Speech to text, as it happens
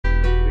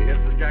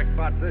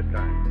spots this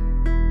time.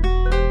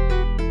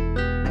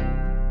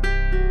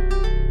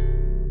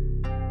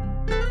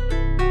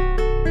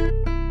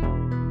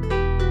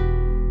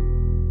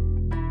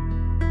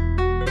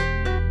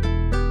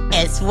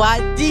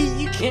 SYD,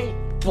 you can't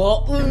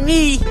fuck with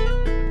me.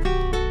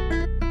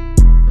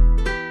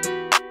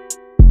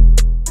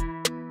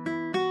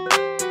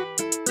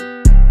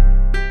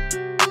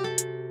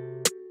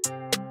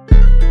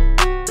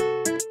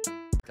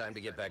 Time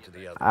to get back to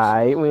the others.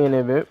 Alright, we in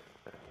it, bit.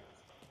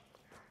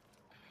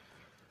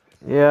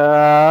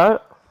 Yeah.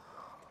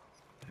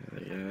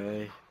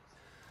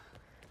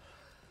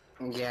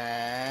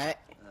 Yeah.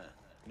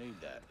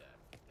 Need that.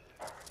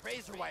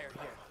 Razor wire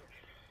here.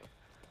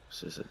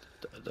 This is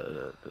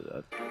the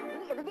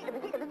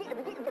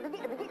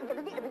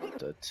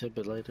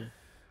defibrillator.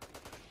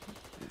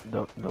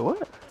 The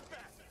what?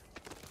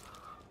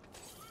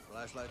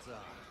 Flashlights on.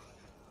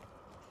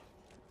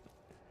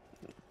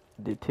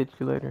 The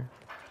titulator.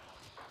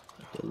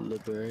 The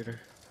liberator.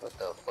 What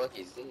the fuck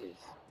is this?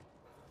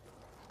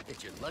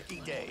 It's your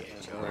lucky day,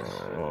 Joe.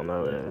 I don't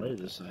know, man.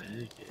 Latest,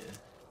 heck yeah.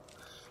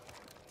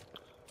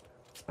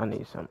 I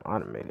need something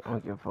automated. I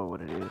don't give a fuck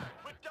what it is.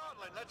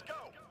 Let's go.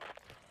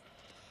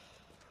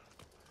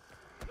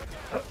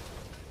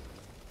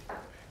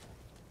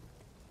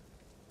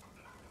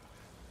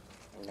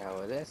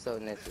 No, that's so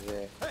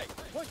necessary. Hey,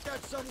 point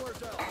that somewhere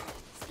else.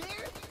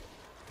 Scared?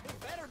 It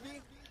better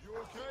be. You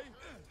okay?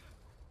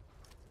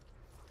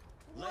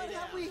 Why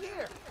are we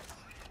here?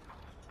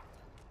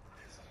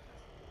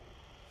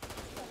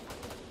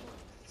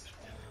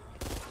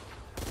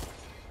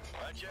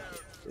 Watch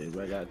out.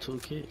 Anybody got a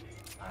toolkit?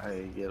 I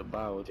ain't get a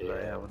bottle with it.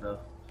 I have enough.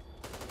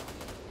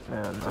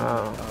 Man, I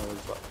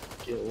always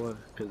get one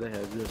because they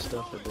have good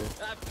stuff in there.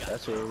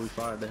 That's where we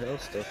find the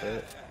health stuff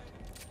at.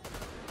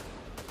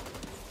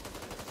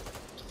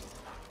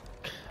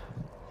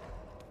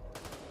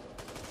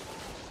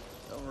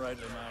 Don't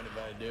rightly mind if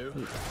I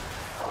do.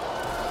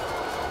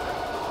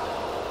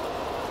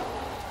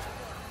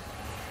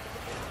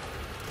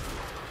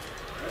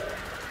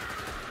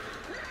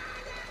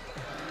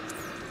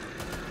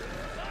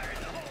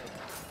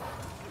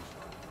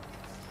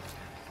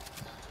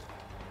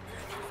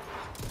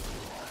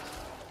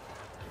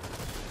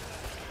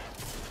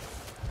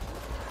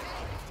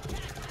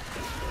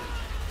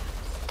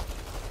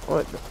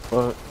 what the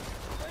fuck?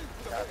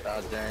 I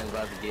thought Darren's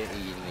about to get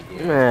eaten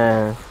again.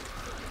 Man.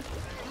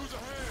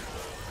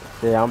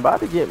 Yeah, I'm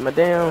about to get my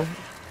damn.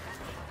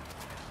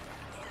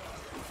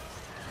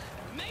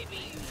 Maybe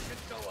you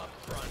should go up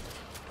front.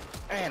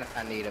 And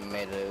I need a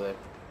medal.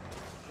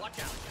 Watch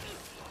out.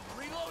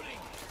 Reloading.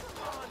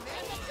 Oh,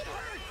 man, that could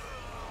hurt.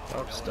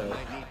 I'm I stuck.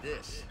 might need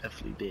this.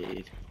 Definitely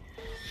dead.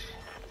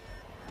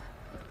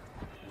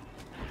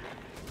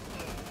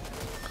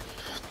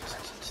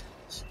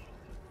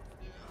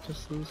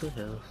 Just lose the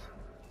health.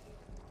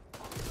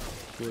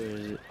 Where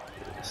is it?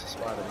 It's a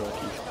spider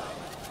monkey.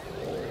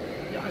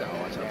 Y'all gotta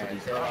watch out for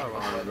these car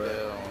alarms,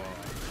 bro.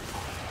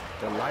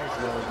 The light's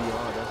gonna be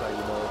on. That's how you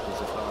know if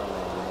it's a car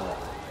alarm or not.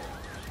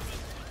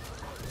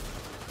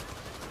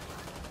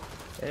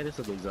 Hey, this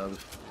is a big zombie.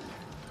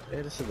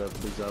 Hey, this is another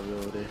big zombie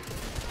over there.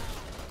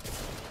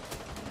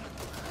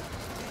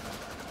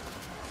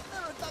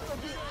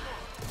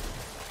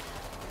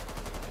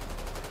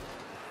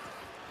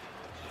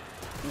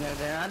 You know,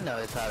 Dan, I know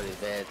it's probably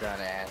bad trying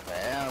to ask for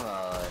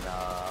ammo and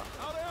all.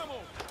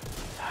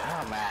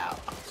 I'm out.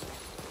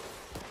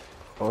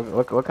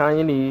 What kind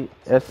you need?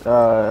 It's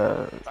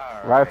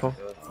rifle.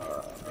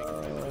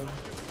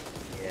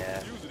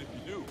 Yeah.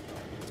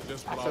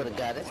 I swear to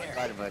God, this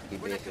spider monkey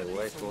bitch is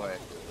worse for it.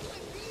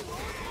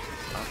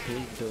 I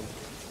peeked him.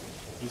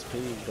 He's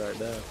peeked right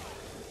now.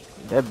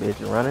 That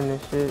bitch running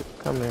this shit.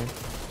 Come here.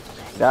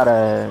 Got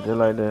her just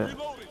like that.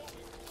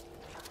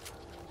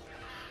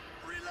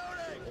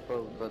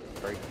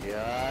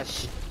 Yeah,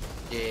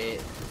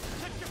 shit.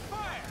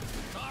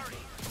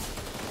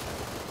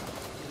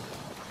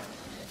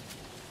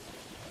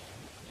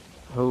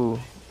 Who?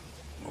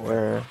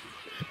 Where?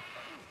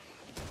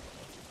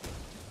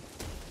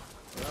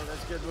 Well,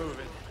 let's get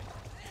moving.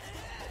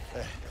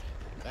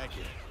 Thank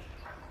you.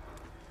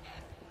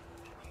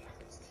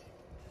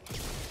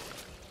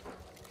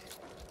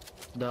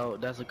 No,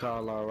 that's a car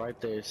alarm right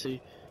there.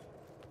 See?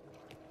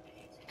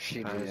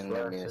 She didn't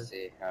let me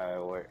see how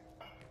it worked.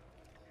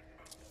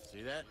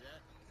 See that?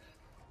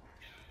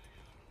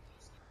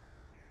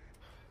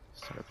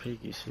 Start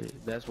peeking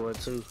shit. That's one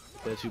too.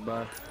 That you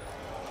buy.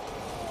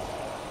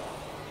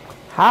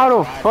 How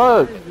the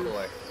fuck?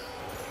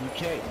 You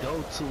can't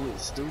go to it,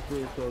 stupid.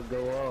 It's gonna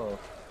go off.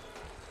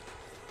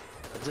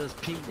 I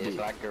just peeked It's it.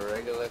 like a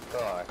regular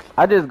car.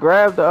 I just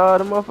grabbed the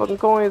motherfucking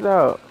coins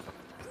out.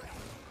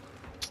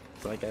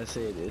 Like I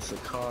said, it's a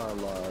car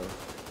alarm.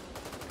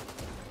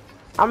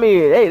 I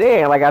mean, they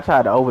ain't like I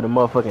tried to open the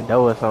motherfucking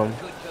door or something.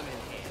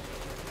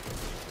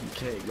 You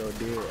can't go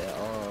there at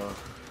all.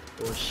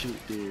 Or shoot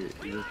there.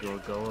 It's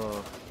gonna go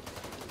off.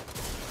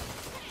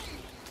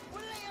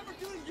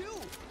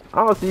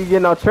 I don't see you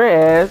getting no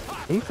Trent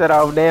ass. He said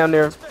I was down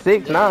there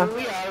 6'9".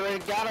 We already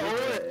got a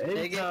order.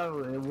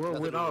 Anytime, What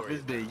went off?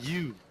 It's been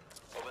you.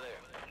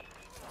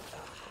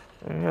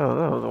 Yeah,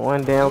 that was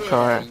one damn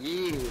car.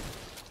 You.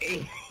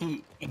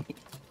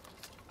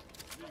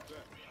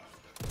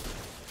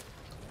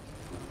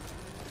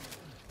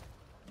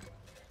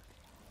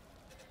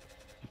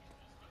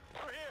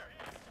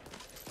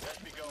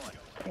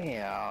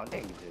 Damn,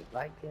 niggas just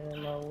like getting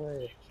in my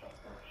way.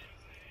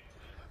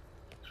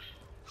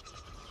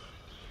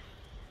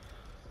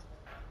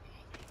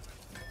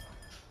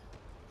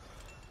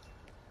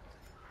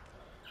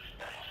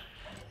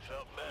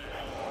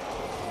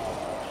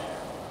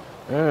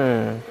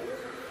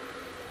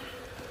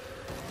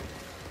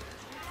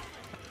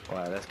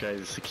 Wow, that's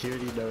crazy.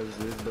 Security knows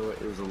this door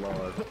is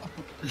alarmed.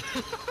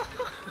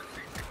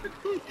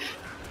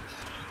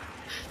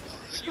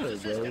 Shut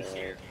up,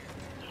 guys.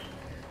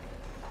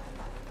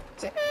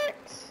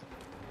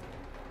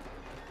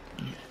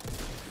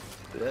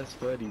 That's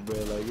funny, bro.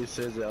 Like, it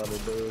says it on the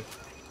door.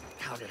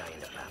 How did I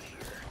end up out here?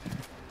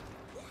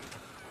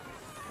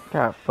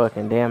 God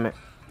fucking damn it.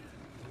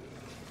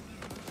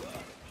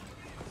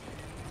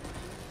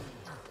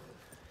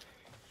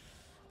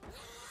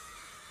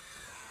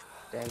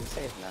 Damn, you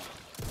safe now.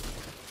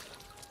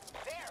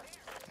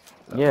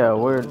 Yeah,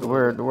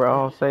 we're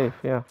all safe,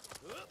 yeah.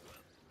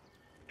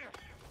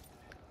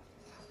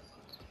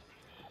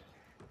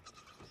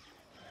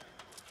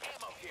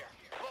 Ammo here.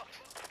 Look,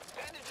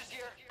 bandages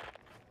here.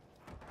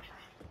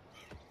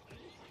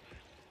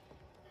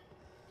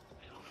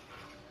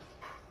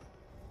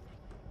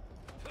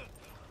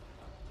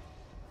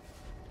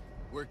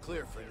 We're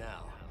clear for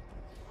now.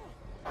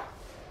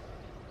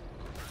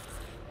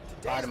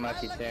 Body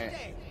monkey turn.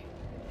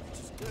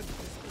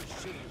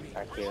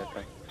 I killed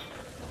him.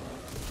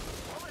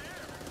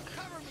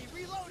 Cover me,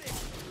 reloading.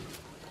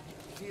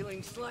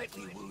 Feeling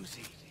slightly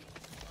woozy.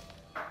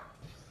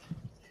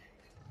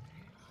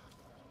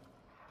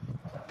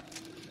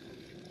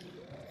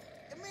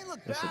 It may look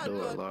That's bad, a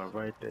door but alarm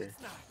right there.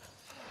 it's not.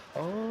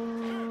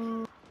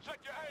 Oh,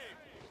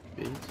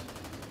 bitch.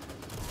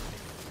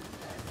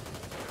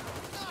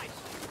 Nice,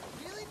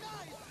 really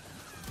nice.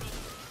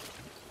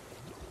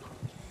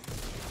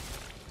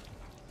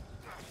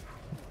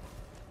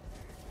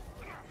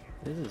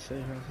 Does it say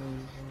how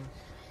something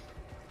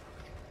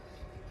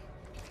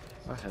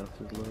my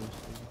health is low.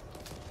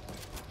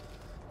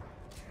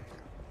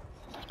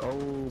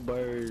 Oh,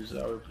 birds.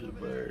 I repeat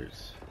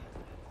birds.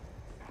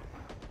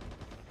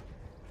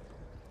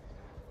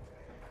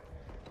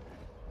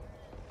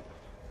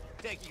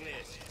 Taking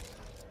this.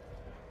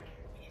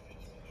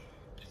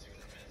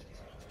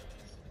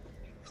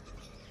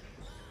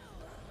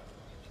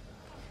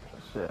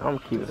 Shit, I'm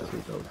keeping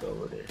it. Don't go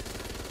over there.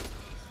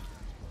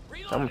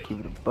 I'm gonna keep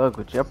it a bug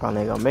with you. I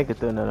probably ain't gonna make it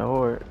through another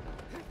horde.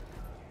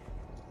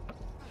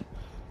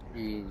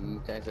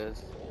 You think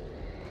that's...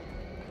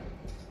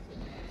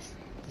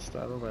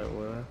 Start on that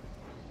one.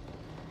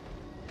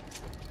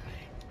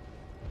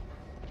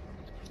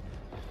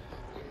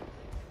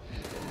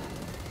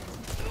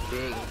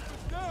 Big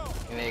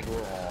nigga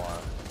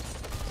on.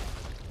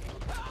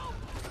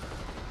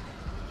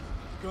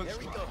 There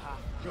we go, huh?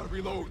 Gotta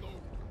reload.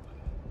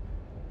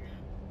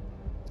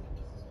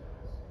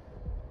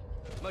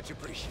 Much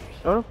appreciated.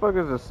 What the fuck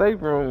is a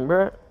safe room,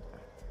 bruh?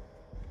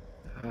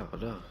 I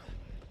don't know.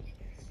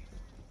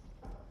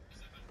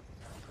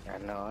 I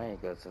know I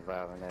ain't gonna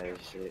survive on that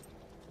shit.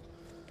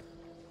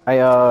 I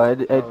Oh,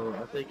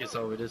 I think it's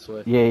over this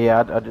way.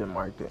 yeah, I just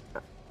marked it.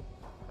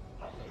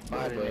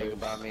 Body nigga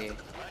by me.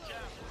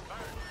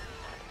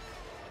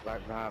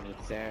 Right behind me,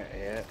 Sarah,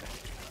 yeah.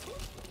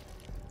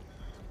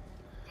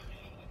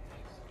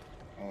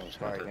 Oh,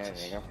 sorry, that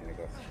nigga, I'm gonna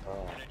go.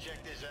 Oh.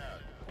 Check this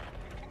out.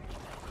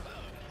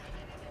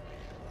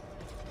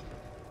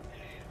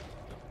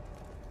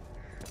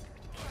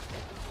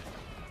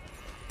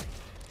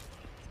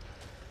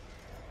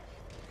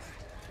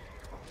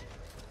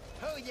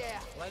 Oh yeah,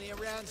 plenty of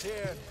rounds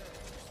here.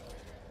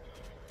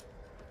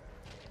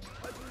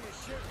 What do you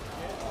shoot,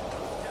 kid?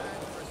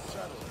 Time for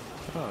subtle.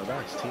 Oh,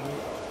 nice,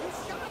 teammate. You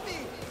shot me!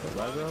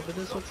 Right around for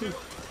this one, too.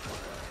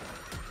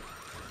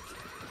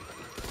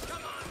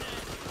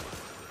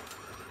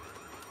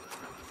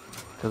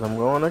 Cause I'm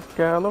going to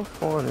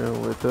California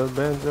with a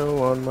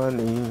banjo on my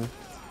knee.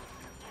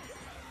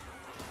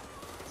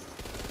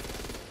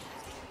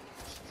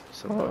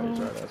 Somebody's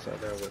right outside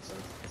there with some.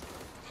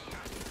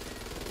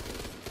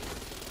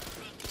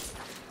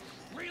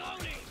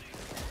 Reloading!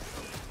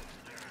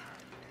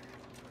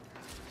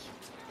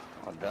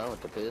 I'm done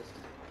with the pistol.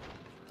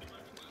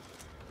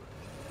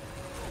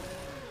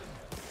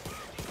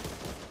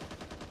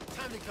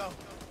 Time to go.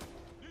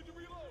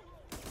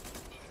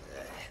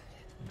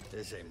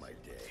 This ain't my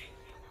day.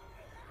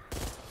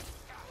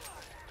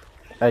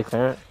 Hey,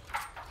 Clarence,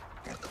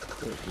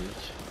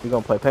 you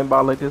gonna play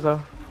paintball like this, huh?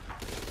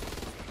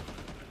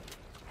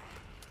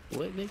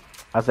 What, Nick?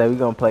 I said we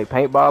gonna play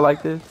paintball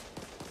like this.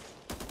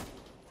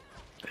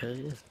 Hell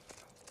yeah.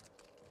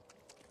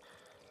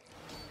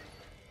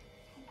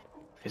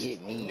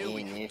 Get me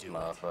in this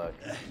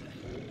motherfucker.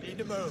 Need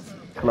to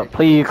move.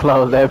 Please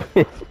close that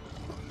bitch.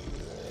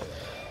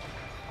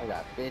 I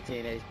got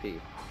 15 HP.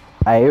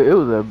 Hey, it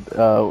was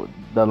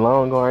the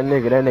long arm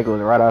nigga. That nigga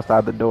was right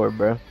outside the door,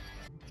 bro.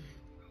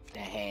 The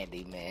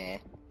handyman.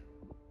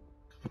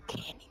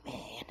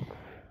 Candyman.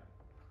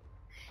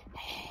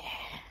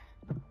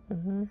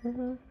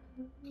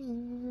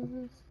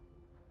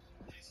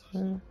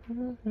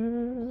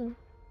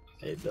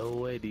 Hey, no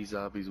way these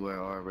zombies wear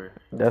armor.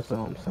 That's what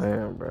I'm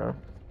saying, bro.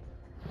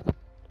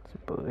 It's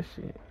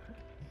bullshit.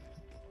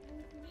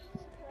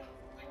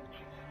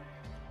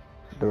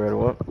 The red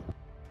one.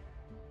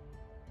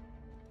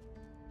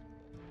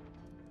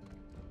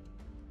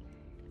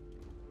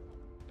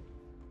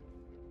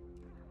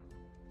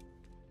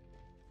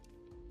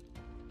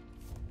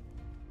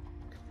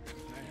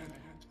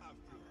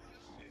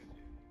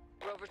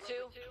 Rover 2,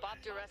 Bob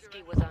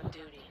Dureski was on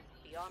duty.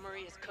 The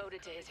armory is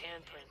coded to his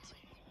handprint.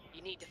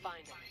 You need to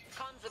find him.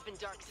 Comms have been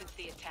dark since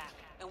the attack,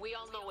 and we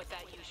all know what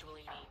that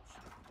usually means.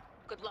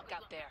 Good luck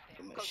out there.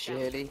 Go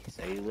Machete,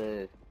 say you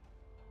live.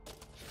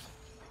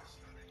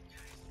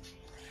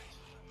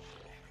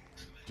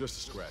 Just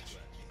a scratch.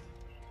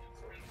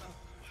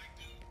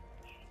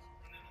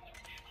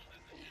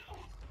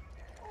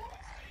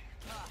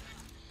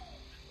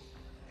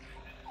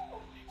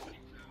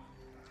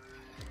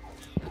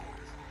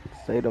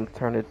 Say them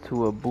turn it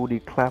to a booty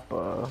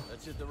clapper.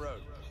 Let's hit the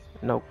road.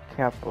 No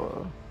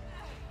capper.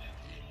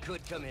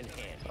 Could come in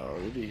handy. Oh,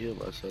 let me heal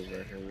myself right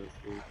here real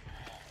quick.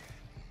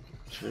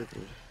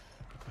 Tripping.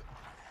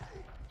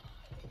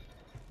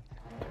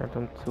 Turn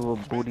them to a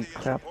booty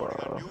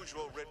clapper.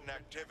 Unusual written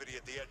activity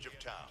at the edge of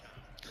town.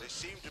 They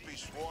seem to be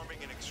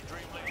swarming in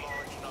extremely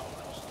large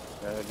numbers.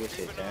 Good Keep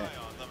shit, an man. eye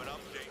on them and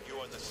update you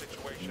on the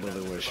situation.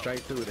 Brother went straight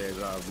through that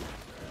zombie.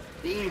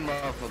 These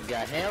motherfuckers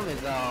got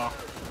helmets on.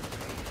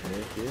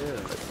 Heck yeah.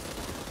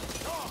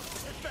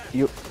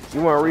 You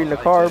weren't reading the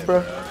card, bro?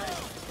 Walker,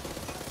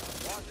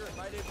 if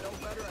I didn't know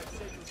better, I'd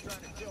say you were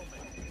trying to kill me.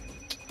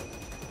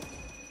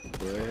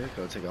 Boy, it's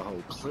gonna take a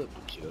whole clip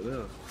to kill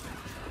them.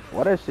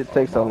 Why that shit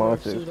take so long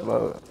to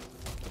explode?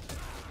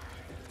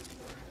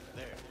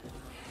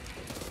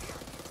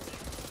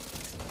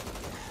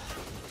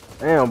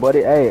 Damn,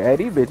 buddy. Hey,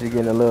 these bitches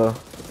getting a little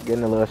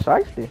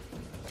shiesty.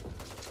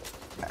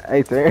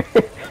 Hey, sir.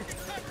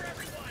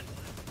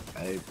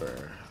 Hey, bro.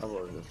 I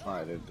wanted to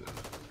find it.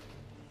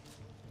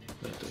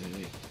 What the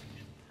heck?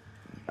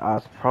 I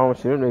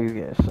promise you, them niggas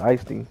getting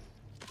shiesty.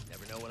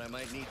 Never know when I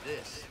might need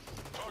this.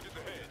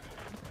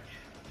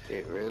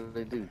 It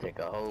really do take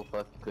a whole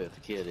fucking clip to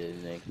kill this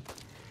nigga.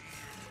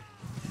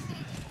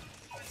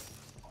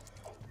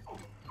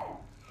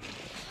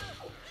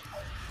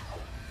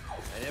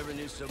 I never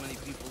knew so many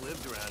people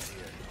lived around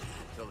here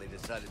until they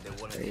decided they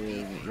wanted to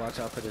Hey, eat. watch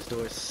out for this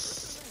door.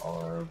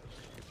 Arm.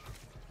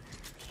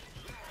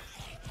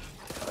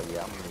 Oh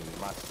yeah, I'm gonna need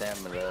my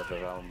stamina up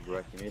if I'm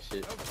wrecking this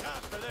shit. No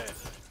time for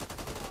this.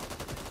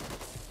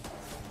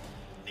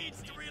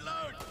 Needs to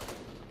reload.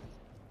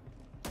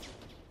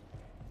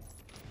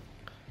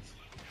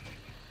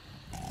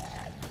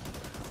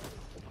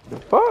 The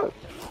fuck?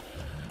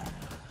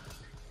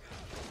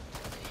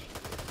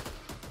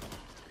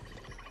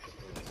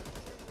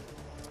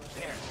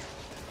 There.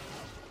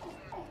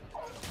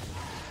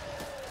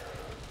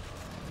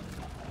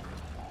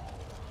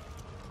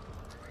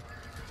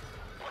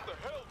 What the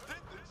hell did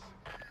this?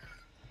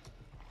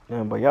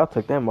 Damn, but y'all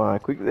took that mine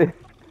quickly.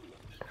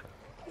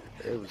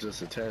 It was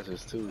just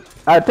attachments too.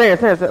 Alright,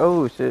 Terrence.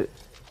 Oh shit.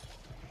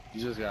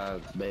 You just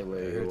got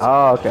melee.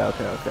 Oh, okay. What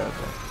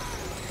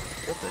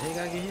the heck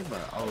I get hit by?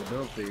 Oh,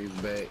 them things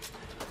back.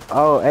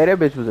 Oh, hey, that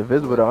bitch was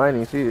invisible though. I ain't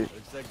even see it.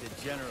 Looks like the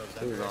generals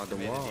It was on the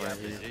underestimated wall the right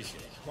here.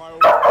 opposition.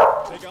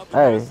 Take out the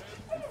Hey. rest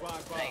and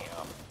find Bob.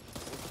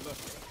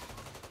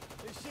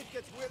 This shit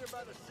gets weirder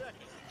by the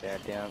second.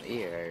 Goddamn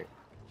ear hurt.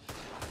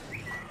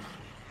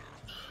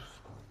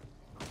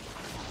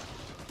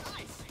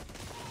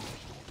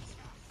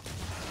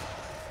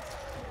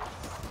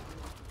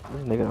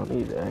 This nigga don't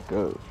need to act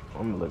up.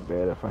 I'm gonna look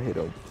bad if I hit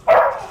him. Aim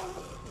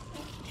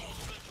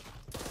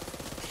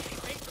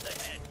for the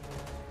head.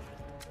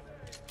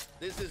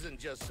 This isn't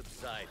just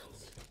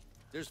subsidence.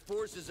 There's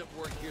forces at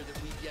work here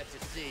that we've yet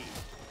to see.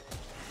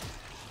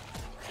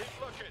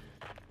 Keep looking.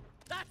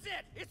 That's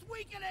it! It's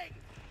weakening!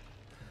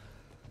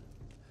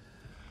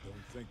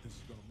 Don't think this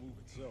is gonna move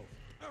itself.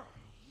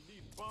 We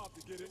need Bob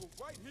to get it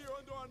right here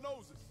under our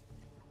noses.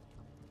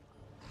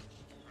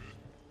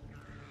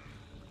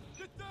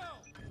 Get down!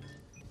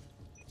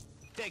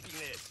 Taking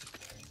this.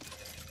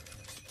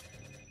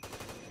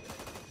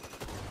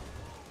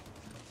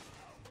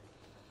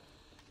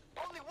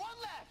 Only one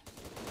left!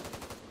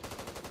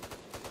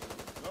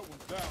 That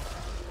one's down.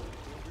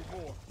 There'll be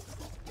more.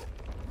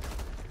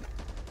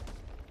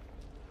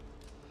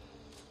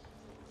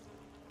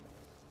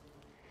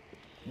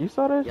 You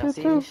saw that Y'all shit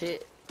see too? this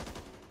shit?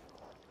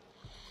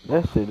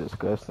 That shit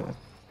disgusting. I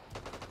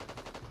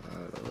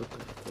don't know what the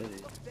heck that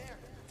is. There.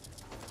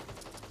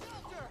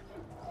 Shelter!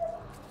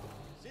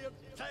 See him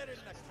tighter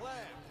than a clam.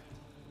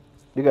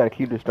 You gotta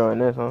keep destroying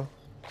this, huh?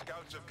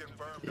 Scouts have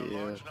confirmed a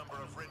Yeah. large number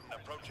of Ridden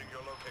approaching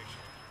your location.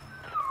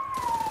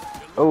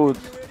 Oh,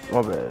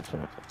 my bad,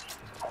 champ.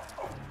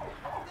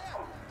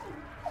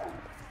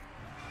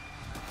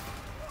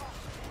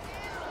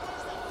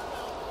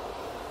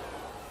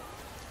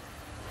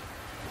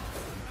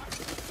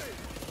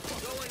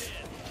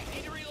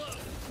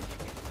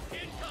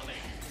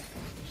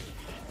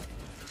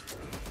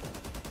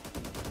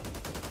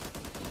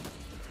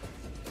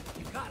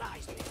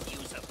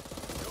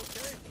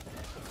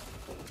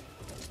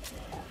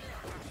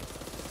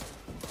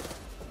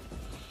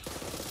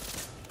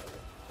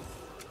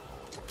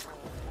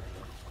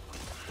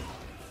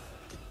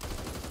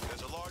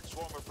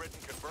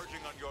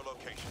 converging on your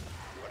location.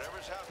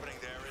 Whatever's happening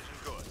there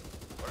isn't good.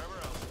 Whatever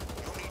else,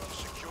 you need to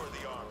secure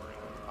the armory.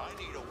 I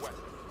need a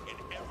weapon in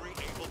every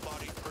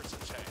able-bodied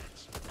person's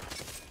hands.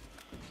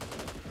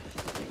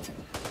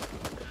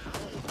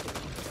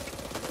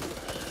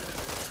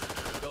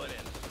 Going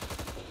in.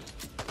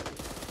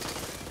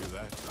 Hear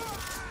that?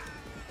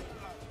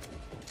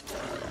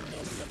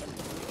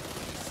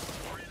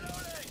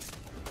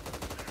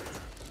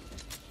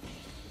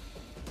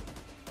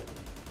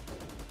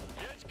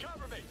 Yes,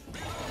 cover me.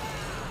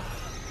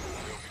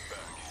 We'll be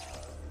back.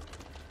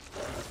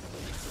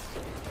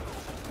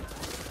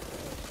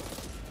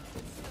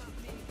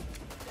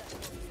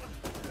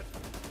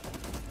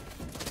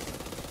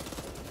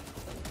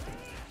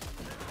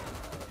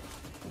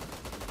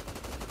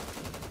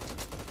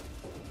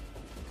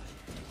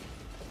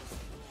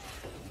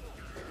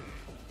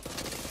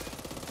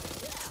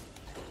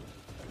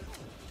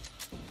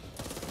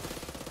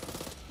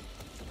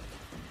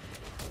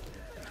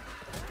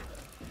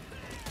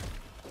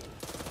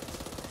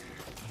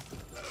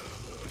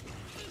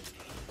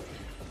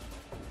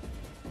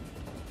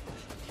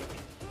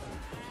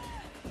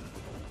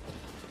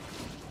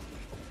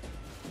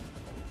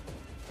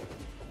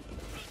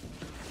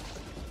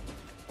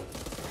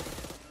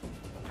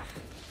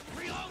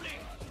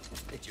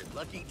 It's your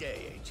lucky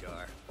day,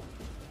 HR.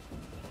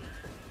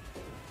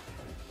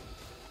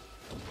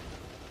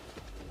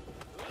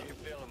 You're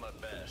feeling my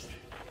best.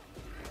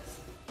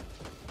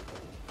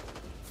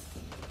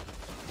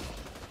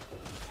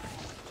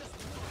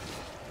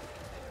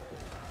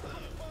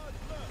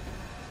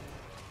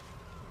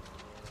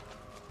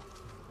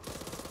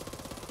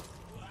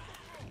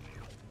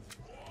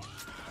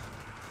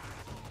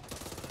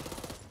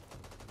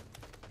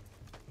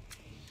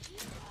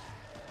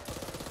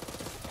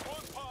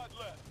 One pod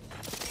left.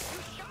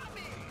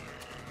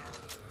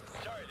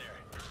 Sorry there.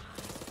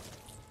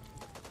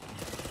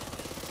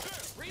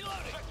 Jim,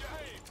 Reloading. check your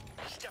aim.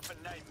 Stuff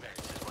of nightmares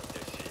is what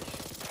this is.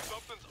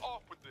 Something's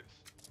off with this.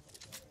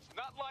 It's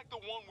not like the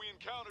one we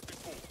encountered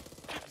before.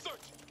 Keep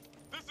searching.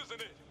 This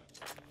isn't it.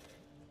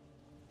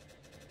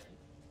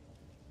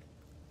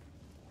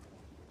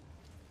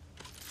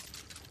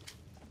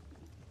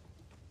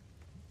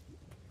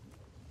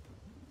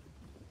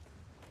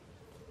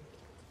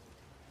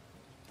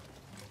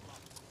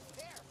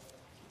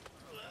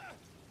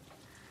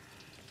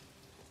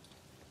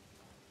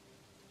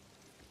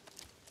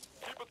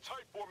 Keep a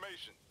tight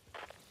formation.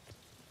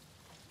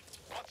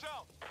 Watch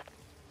out!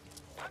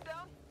 I'm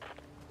down.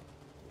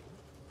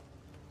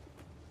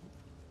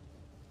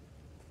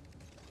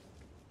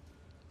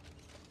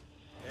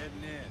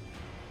 Heading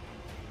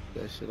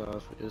in. That shit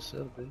off for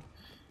yourself, dude.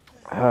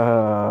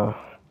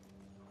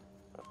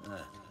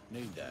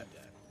 Need that.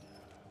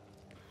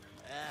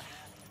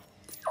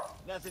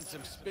 Nothing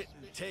some spit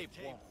and tape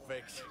won't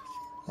fix.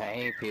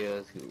 Pain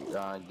pills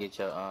get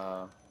your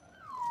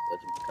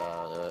what you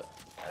call it,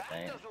 I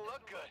think. Doesn't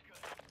look good.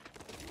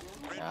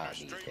 Britain Nah, is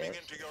these streaming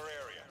guys. into your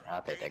area.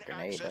 I'll take Gain that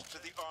grenade, access to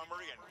the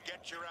armory and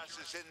get your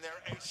asses in there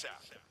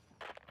ASAP.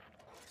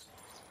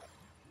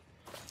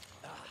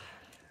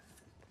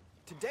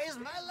 Today's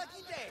my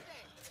lucky day,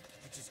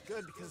 which is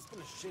good because it's been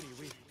a shitty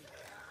week.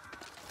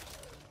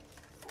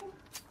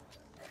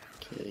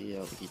 Okay, yeah,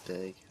 we get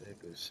that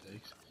good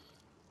sex.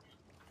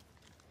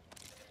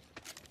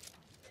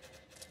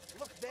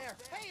 Look there.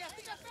 Hey, I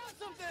think I found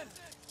something.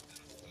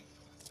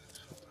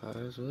 Might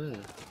as well.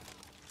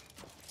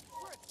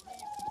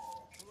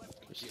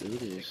 Let's do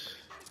this.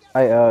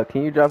 Hey,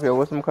 can you drop your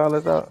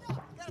whatchamacallits out?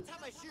 Gotta tie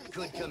my shoes.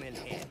 Could come in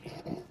handy.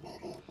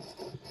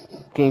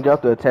 Can you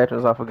drop the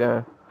attachments off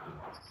again?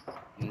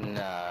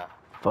 Nah.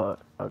 Fuck.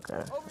 Okay.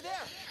 Over there.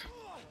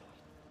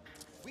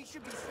 We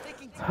should be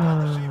sticking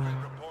Receiving together.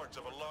 reports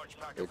of a large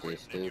pack of Which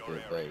is Britain in your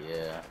stupid, but area.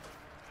 yeah.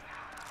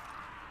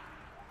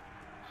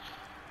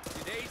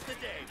 Today's the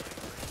day.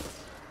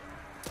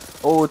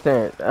 Oh,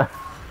 Terrence.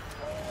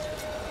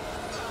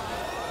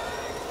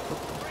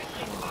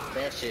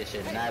 That shit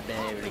should not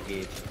been able to get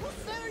you. What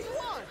set are you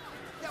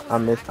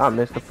on? I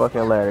missed the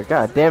fucking ladder.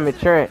 God damn it,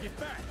 Trent.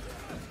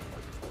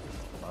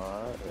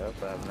 Alright, that's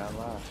probably not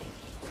mine.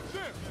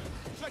 Jim,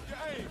 check your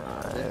aim.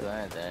 This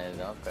ain't that,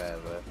 don't cry,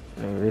 bro.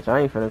 Nigga, bitch, I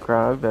ain't finna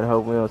cry. We better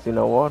hope we don't see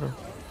no water.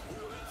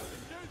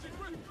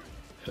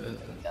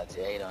 Got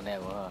your 8 on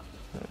that one, huh?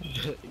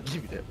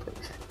 Give me that perk.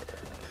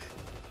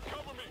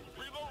 Cover me.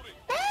 Reloading.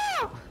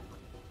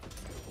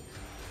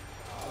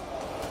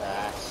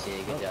 Ah,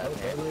 shit, good job,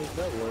 man.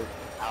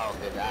 Oh,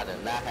 good, I do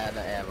not have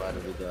the ammo to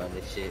be doing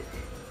this shit.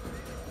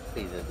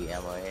 Please just be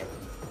ammo in here.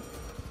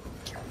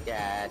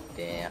 God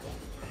damn.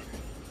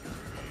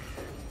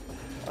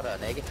 Hold on,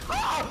 nigga.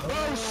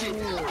 Oh shit!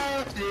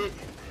 Oh shit!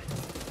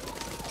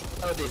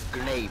 Oh, this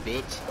grenade,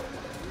 bitch.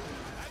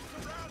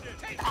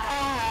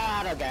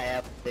 Ah, I don't got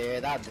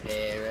upstairs. I'm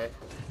dead, right?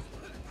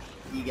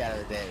 You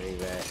gotta let me,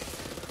 right?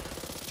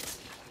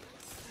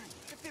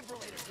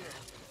 Defibrillator here.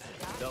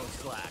 Don't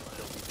slack.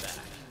 They'll be back.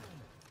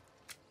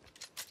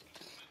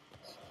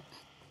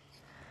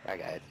 I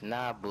got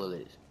 9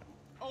 bullets.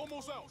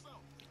 Almost out.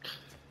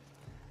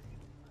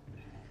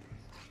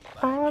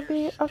 I'll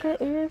be okay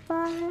if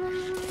I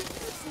have.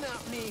 It's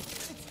not me.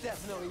 It's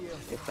definitely you.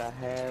 If I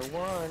had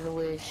one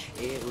wish,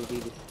 it would be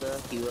to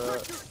suck you up.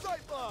 Check your sight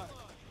line.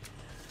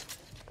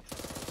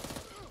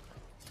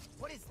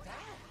 What is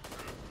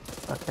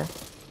that? Okay.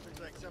 Looks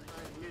like something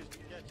I can use to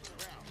catch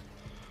a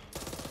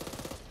crowd.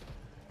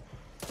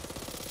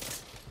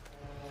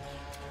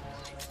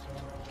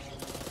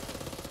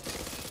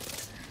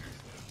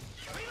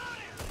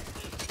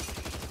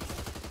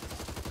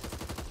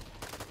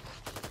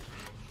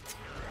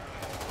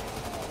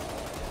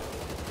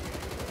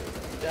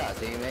 Good job,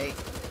 teammate.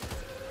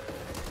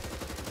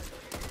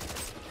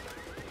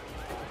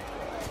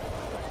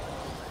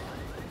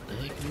 The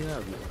heck you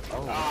have me?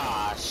 Oh,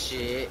 Ah,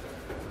 shit.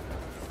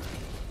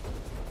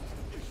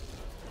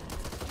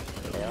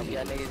 Damn,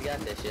 y'all niggas got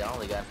that shit. I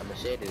only got some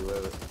machete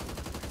with it.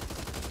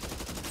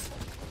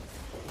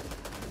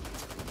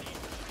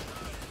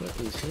 what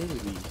is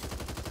hitting me?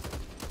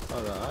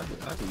 Hold on,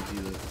 I need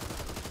you to.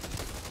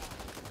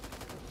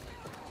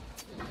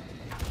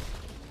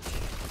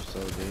 So,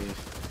 Dave.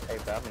 Hey,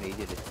 bro, I'm gonna need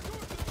you to.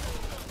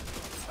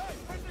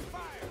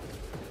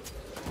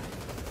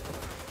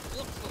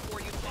 Look before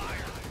you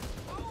fire.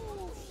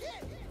 Oh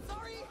shit!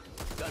 Sorry.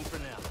 Done for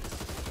now.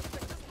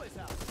 Check this place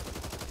out.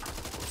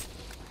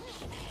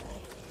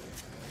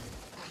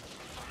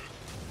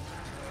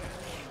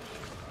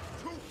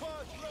 Two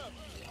pods left.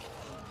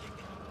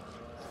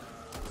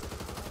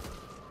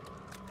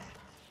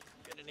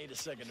 Gonna need a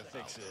second to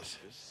fix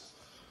this.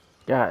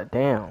 God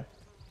damn.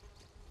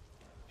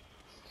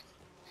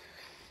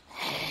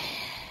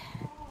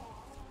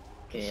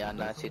 Can y'all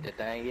not see the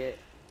thing yet?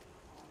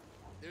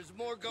 There's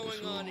more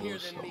going on here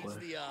than meets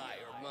the eye,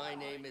 or my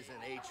name isn't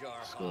H.R.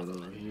 What's going on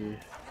Hoffman. here?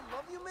 I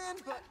love you, man,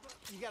 but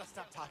you gotta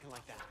stop talking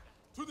like that.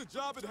 To the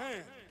job at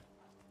hand.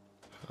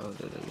 Oh,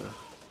 there they go.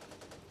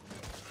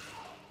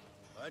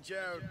 Watch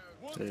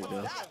out. There you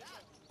go.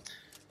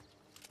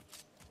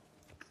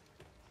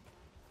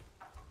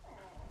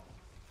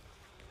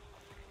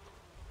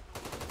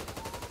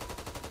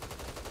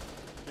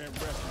 Can't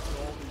rest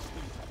until all these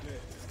things are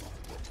dead.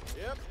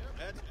 Yep,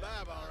 that's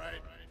Bob, all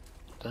right.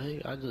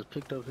 Dang, I just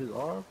picked up his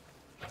arm.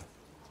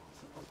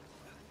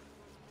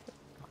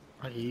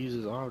 I can use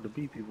his arm to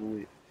beat people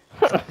with.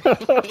 What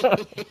the fuck?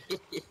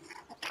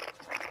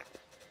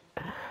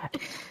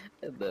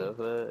 Get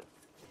back.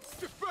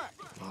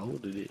 I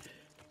holded it.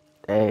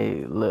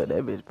 Hey, look,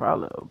 that bitch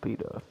probably OP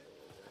though.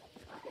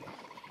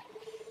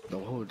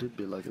 I'm holding this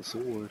bit like a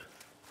sword.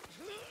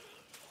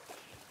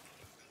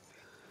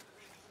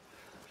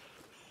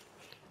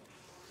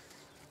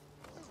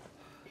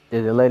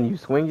 Is it letting you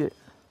swing it?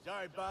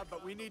 Sorry, Bob,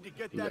 but we need to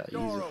get You that gotta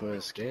use door it for open.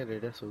 a scanner,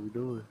 that's what we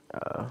doing.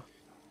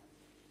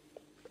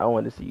 I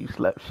want to see you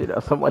slap shit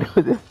out somebody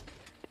with this.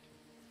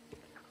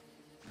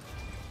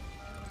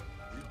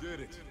 We did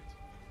it.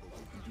 But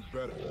we can do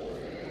better.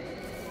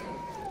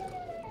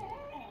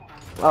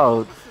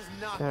 Oh, This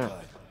is not Yeah.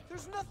 good.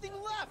 There's nothing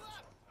left.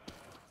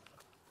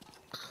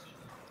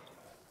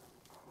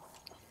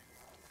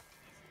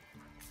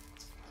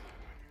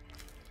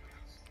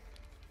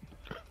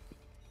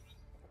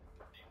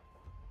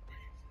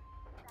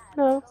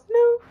 no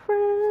new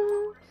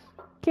friends.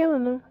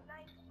 Killing them.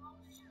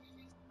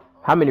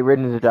 How many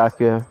riddens did y'all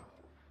kill?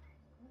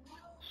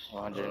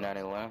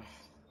 191.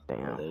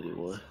 Damn.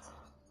 81.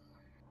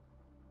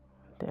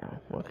 Damn.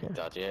 Okay.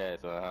 Thought you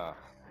had some, huh?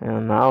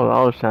 Hell no,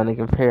 I was trying to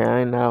compare.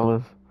 I ain't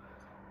know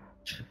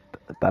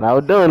I thought I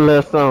was doing a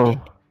little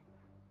something.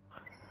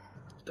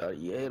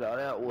 38 on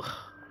that one.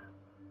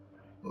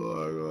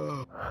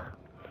 Oh,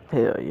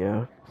 Hell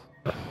yeah.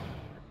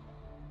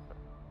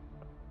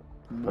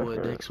 boy,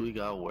 Okay. next week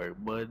I work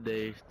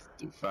Monday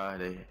through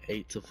Friday,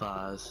 8 to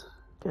 5s,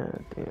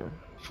 God damn.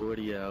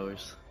 40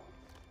 hours.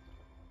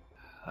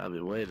 I've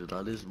been waiting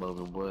on this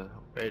moment, boy. I'm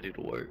ready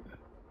to work.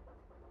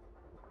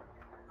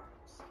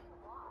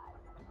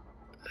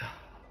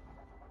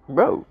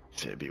 Bro,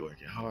 Should be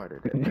working harder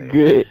than that.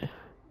 good.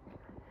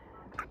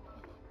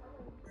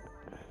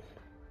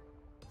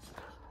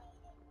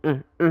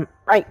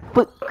 Right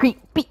foot creep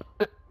beat.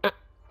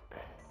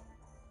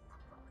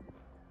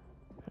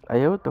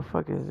 Hey, what the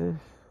fuck is this?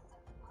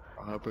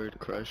 Arbor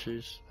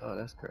Crushers. Oh,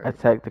 that's great.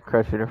 Attack the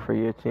Crusher to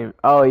free your team.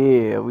 Oh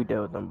yeah, we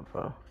dealt with them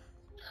before.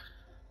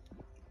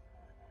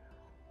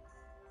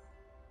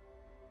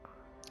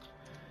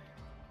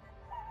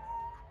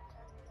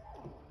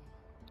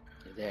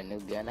 Is there a new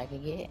gun I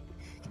can get?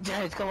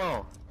 James, come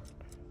on.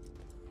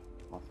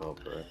 My fault,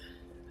 bro.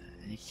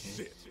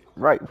 Shit.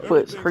 Right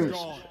foot Everything's creep.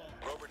 gone.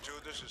 Rover 2,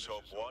 this is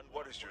Hope 1.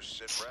 What is your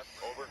sit rep?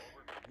 Over.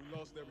 We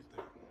lost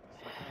everything.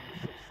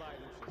 Some kind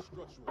of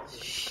subsidence and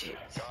structural. Shit.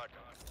 God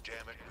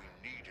damn it,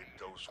 we needed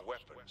those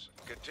weapons.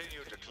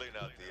 Continue to clean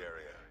out the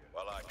area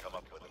while I come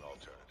up with an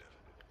alternative.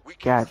 We God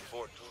can't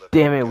afford to live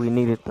damn it, in we a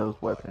needed field those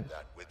like weapons.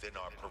 that within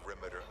our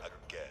perimeter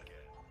again.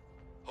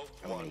 Hope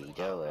I'm 1. gonna need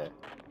your ass.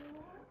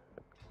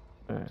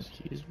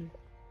 Excuse me?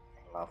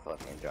 My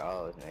fucking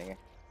jaws, nigga.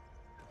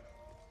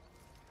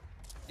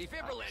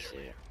 Defibrillator.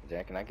 Shit.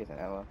 Jack, can I get some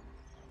ammo?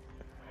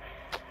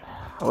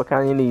 What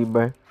kind you need,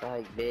 bro?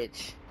 Like,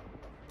 bitch.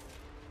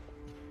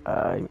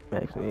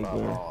 Ask me Come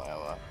again. on,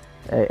 Emma.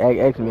 Hey,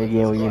 ask me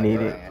again when you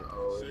need it.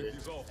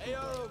 Safety's off.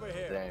 AR over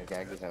here. Dang, can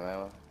I get some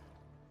ammo?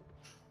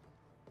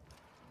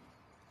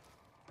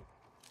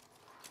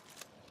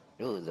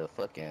 It was a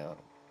fucking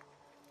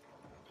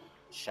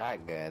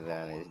shotgun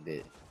down this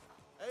bitch.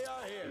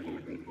 AR here.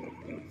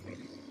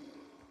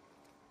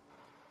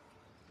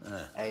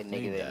 Hey,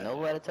 nigga, that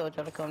nobody told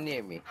y'all to come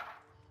near me.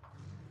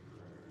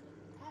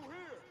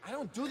 I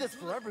don't do this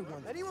for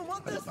everyone. Anyone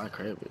want this? My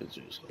crab is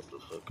just hold the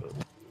fuck up.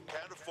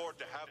 Can't afford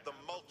to have them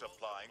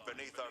multiplying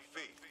beneath our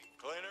feet.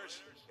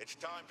 Cleaners, it's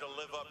time to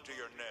live up to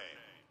your name.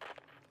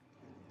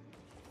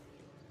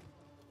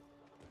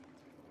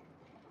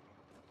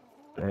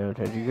 Damn,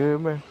 Trent, you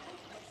good, man?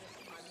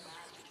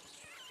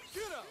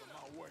 Get out of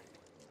my way.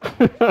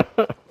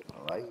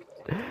 I like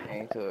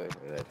ain't to it.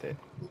 Like that.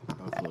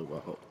 I feel my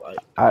whole life.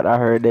 I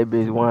heard that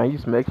bitch whine. You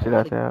smack shit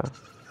out there.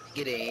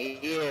 Get in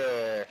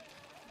here.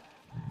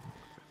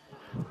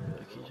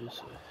 Like he just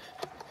said.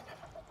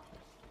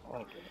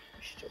 Okay.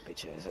 Shut your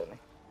bitch ass up.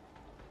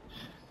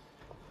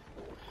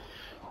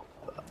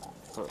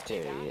 Fuck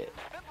Terry yet.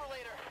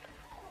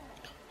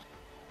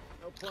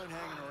 No point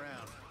hanging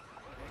around.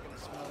 Ain't gonna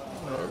smell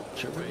Oh,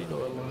 Chirino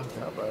alone.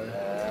 How about it?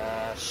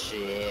 Ah,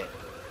 shit.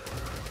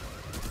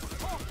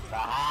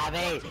 Behind me.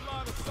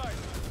 Line of sight.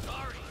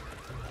 Sorry.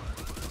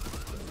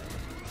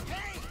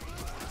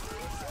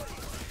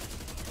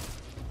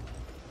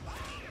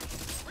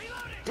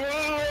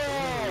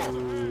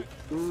 Damn!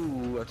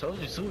 Ooh, I told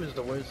you, Sue is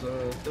the worst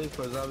thing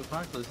for a zombie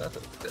apocalypse.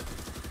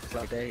 It's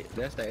like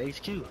that's the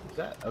HQ. Is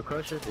that a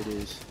crusher? It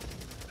is.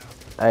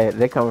 Hey,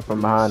 they coming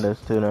from behind us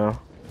too now.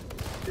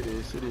 It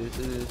is. Woo,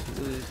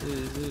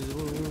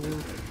 woo,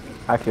 woo.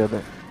 I killed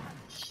it.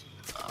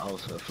 Oh,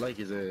 so Flake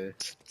is a.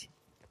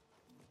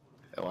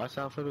 Hey, watch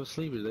out for those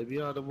sleepers. They be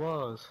on the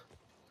walls.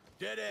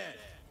 dead end.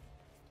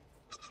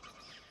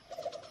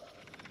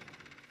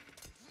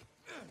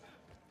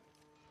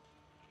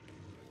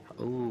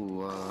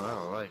 Ooh, I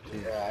don't like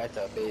this. Yeah, that's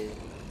a big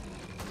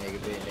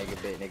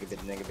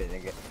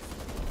nigga.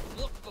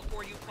 Look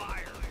before you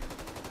fire.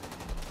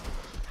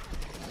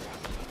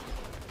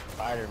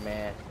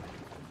 Spider-Man.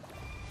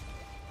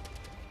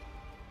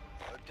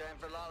 No time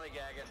for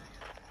lollygagging.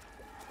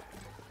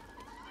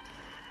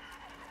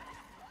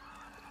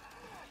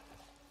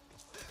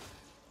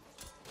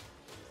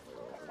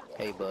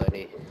 Hey,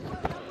 buddy.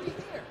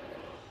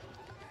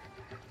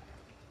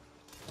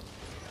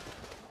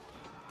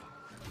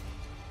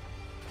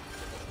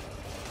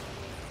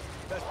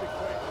 Best be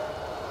quick.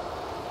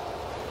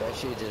 That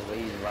shit just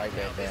leads right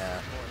back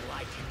down.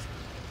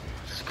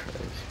 It's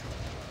crazy.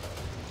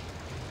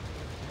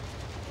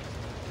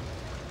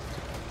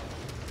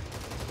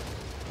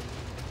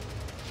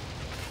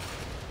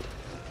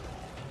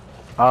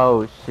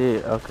 Oh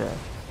shit. Okay.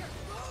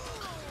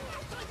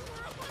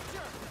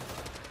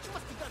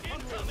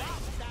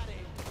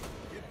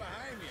 Get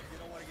behind me if you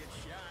don't want to get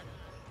shot.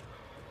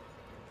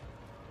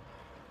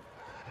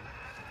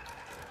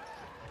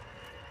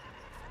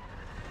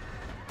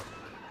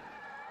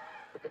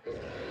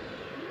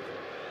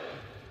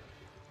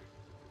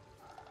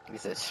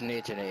 He's a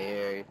snitch in the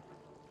area.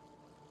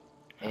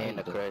 And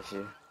the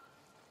crusher.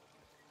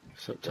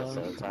 So The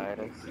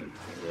subtitles.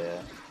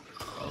 Yeah.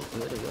 Oh,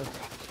 there they go.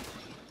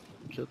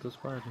 Killed the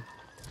spider.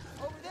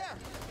 Over there.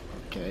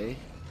 Okay.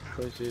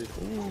 Crusher.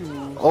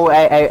 Ooh. Oh,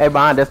 hey,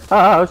 behind us.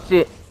 Oh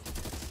shit.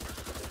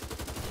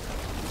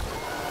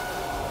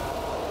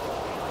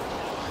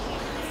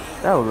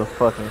 That was a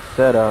fucking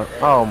setup.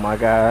 Oh my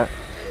god.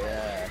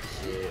 Yeah,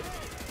 shit.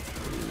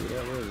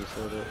 Yeah, where is it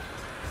set up?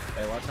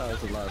 Hey, watch out,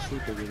 there's a lot of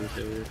sleepers in this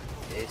area.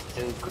 It's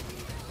too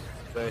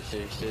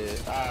crusher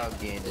shit. I'm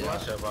getting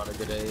Watch jumped. out, about a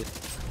grenade.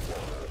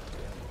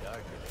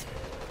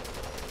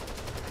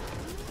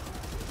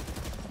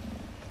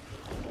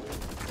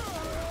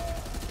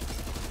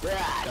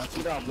 Ah,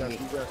 get off me.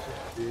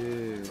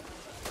 Yeah.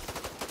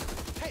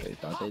 They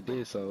thought they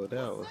did so with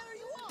that one.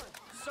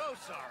 So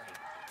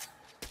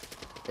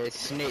sorry. It's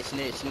snitch.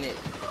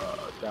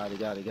 Got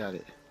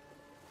it.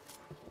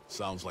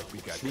 Sounds like we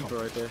got Sleeper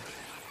right there.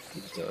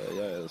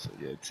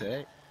 Yeah,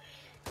 tech.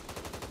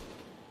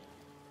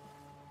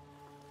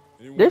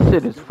 This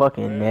shit is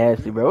fucking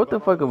nasty, bro. What the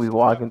fuck are we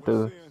walking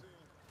through?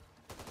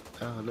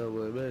 I don't know,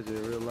 but imagine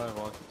in real life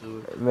walking through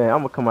it. Man, I'm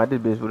gonna come out this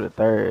bitch with a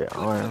third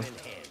arm.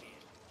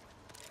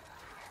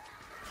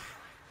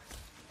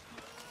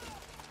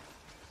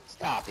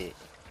 Stop it.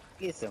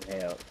 Get some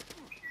help.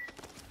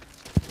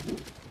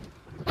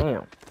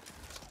 Damn.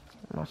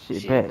 My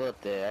shit Shit, back.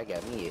 up there. I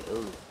got me a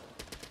ooh.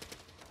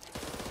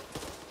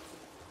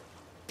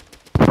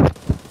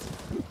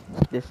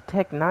 This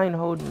Tech 9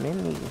 holding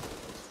in me.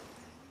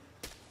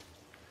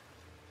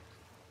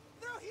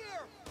 They're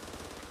here.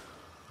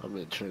 I'm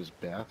in Trent's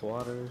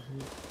bathwater and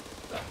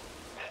shit.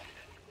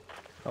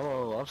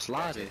 Oh, I'm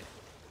sliding.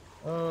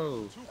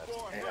 Oh. Too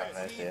far Hang on, ahead.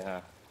 that's it,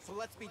 huh? So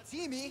let's be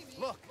teamy.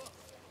 Look.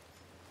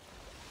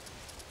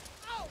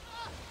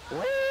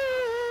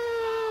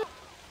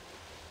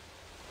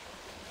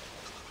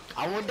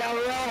 I went down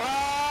the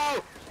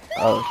road.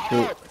 Oh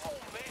shit.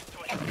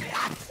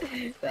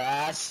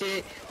 Ah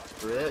shit.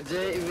 Rip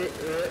J,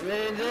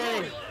 Rip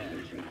J.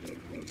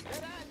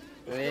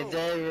 Rip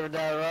J, you're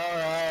not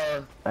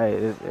wrong.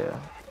 Hey,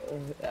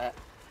 yeah.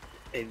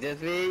 It's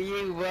just me and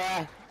you,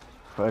 boy.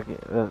 Fuck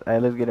it.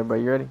 Let's get it, bro.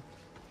 You ready?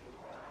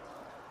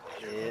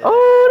 Yeah.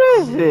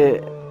 Oh, that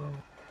shit.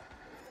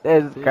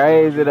 That's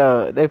crazy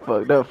though. They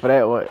fucked up for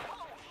that one.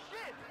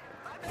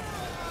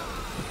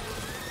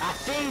 I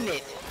seen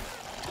it.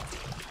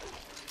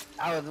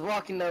 I was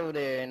walking over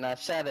there and I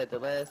shot at the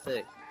last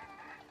sec.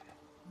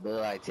 But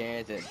like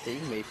Terrence and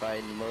teammate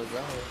fighting the most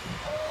zone.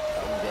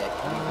 I'm back.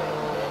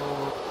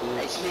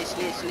 Hey,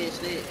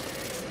 slit.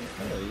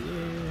 Oh,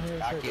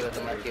 yeah. I killed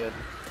him.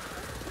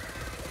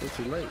 It's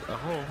too late.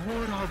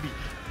 Hold on me.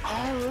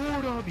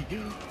 Hold on me,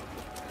 dude.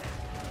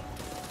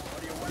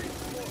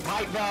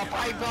 Pipe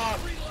bomb.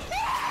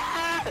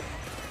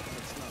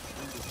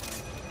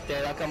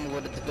 Dad, I'm coming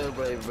with the spill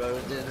blade, bro.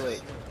 Just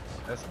wait.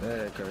 That's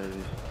bad,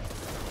 crazy.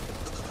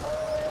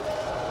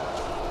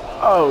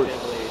 Oh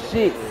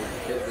shit. I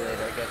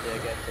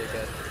got you.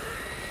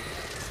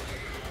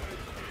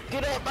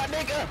 Get up, my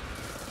nigga!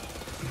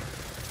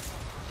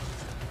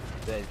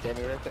 Tell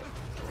me real quick.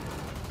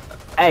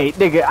 Hey,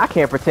 nigga, I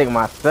can't protect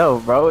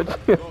myself, bro. I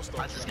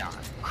just got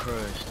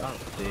crushed. I'm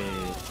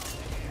dead.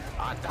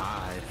 I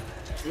died.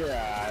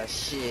 Yeah,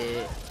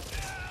 shit.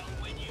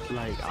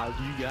 Like,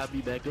 you got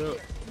me back up,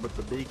 but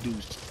the big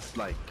dude,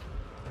 like,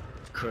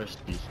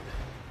 crushed me.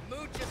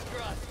 Muchas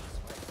gracias,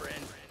 my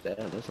friend.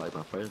 Damn, that's like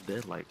my first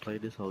death, like,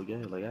 played this whole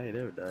game. Like, I ain't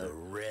ever died. The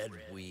red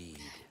weed.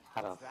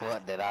 How the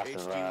fuck did I H.G.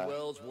 survive?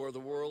 Wells, War of the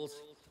Worlds.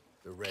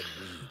 The red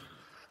weed.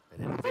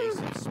 An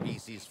invasive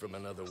species from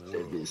another That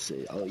world. bitch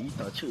said, oh, you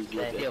thought you was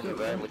Man, good. kill me,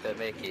 bro, with that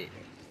make it.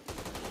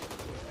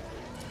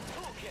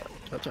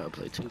 I'm trying to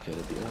play 2K to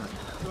be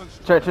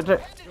honest. Check.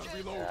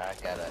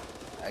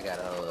 I got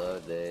a whole other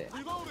day.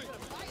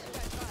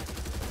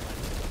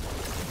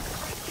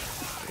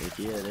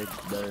 Yeah,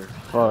 they're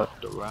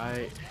Fuck. the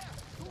right.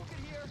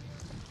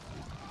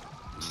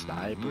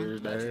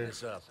 Snipers there.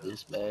 This up.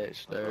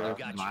 Dispatch there.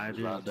 Got you.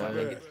 Miners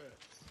there.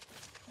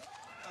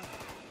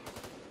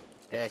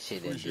 That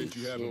shit didn't do Appreciate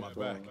you having shit my for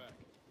back. me.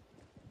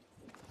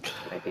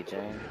 Make it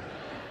change.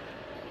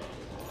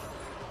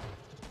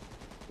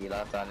 You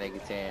lost our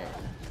nigga 10.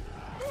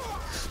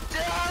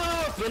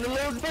 Stop! In the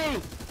little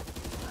thing!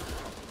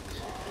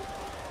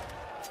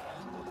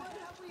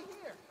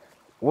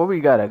 Where we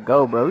gotta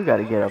go, bro? We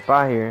gotta get up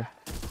out here.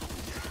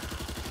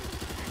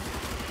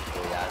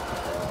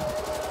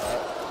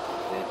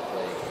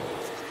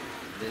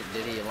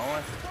 Did he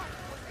alone?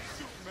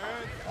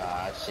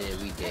 Ah, shit,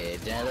 we dead.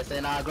 Damn, let's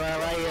in our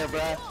ground right here,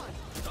 bro.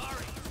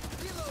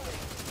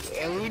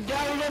 And we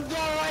done with the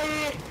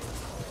right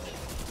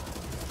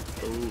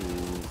here.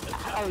 Ooh.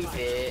 How we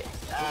dead?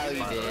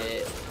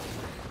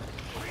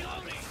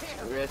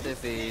 Rest in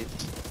peace.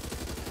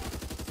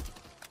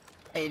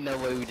 Ain't no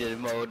way we just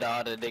mowed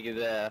all the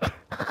niggas out.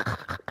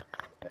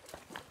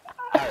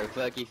 Alright,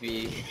 fuck you,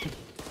 feet.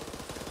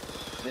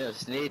 Them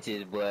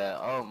snitches, boy.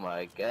 Oh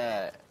my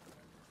god.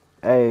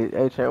 Hey,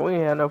 Trent, we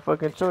ain't had no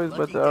fucking choice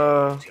but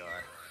to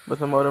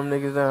mow them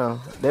niggas down.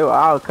 They were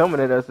all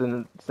coming at us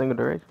in a single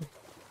direction.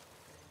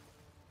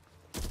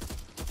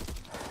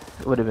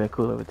 It would have been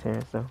cool over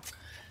Terrence though.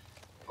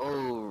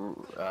 Oh,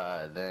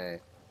 dang.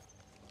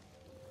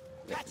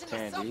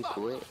 Terrence, did you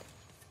quit?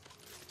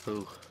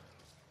 Who?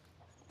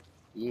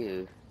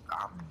 You.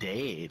 I'm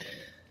dead.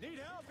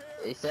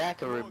 They said I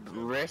could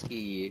rescue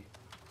you.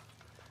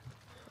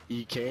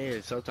 You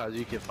can. Sometimes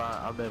you can find.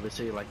 I've never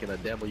seen like in a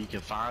demo you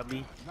can find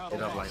me,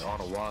 and I'm like on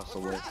a wall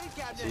somewhere.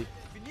 See?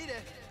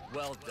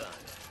 Well done.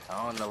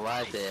 I don't know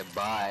why that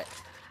bot.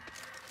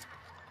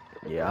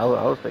 Yeah, I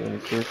was thinking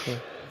it's good too.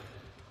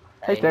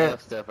 Hey, Hey,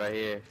 Terrence. stuff right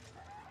here.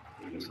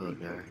 What's up,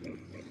 guy?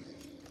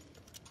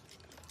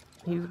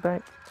 He's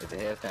back. There's a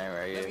hair thing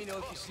right Let me here. know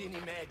if you see any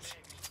meds.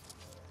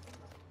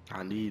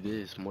 I need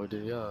this more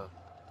than y'all.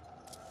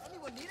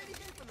 Anyone need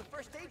anything from the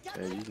first aid Hey,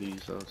 cabinet? you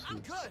need something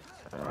I'm too. good.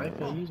 I ain't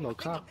gonna use no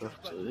copper.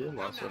 So it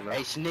must have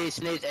Hey, snitch.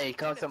 Hey,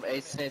 come some.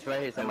 Hey, snitch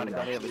right here. Somebody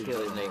come help me kill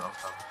this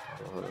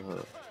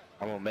nigga.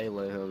 I'm gonna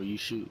melee him. You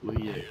shoot. Where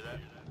you at?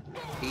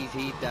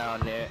 He's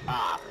down there.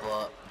 Ah,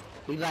 fuck.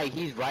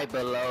 He's right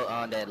below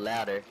on that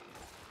ladder.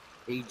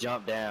 He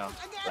jumped down.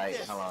 Like,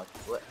 hold on.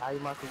 What? How you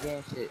mark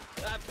again? Shit.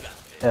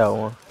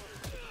 L1.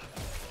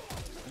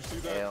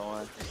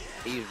 L1.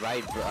 He's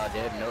right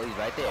there. No, he's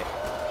right there.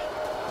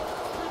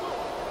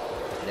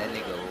 That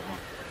nigga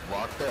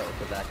walked up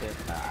because I could.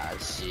 Ah,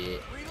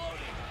 shit.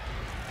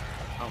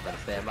 I'm gonna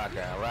stand my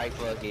ground right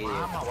fuck here.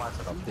 Why am I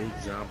watching a big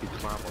zombie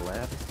climb a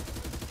ladder?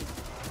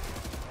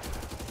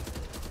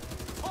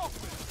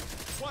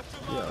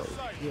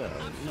 Yo.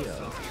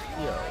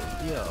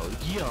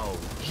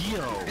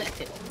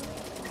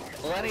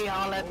 What are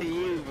y'all after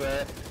you, bro?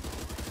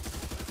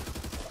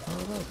 I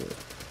love it.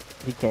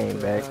 He came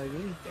back.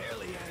 Need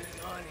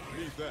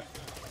that.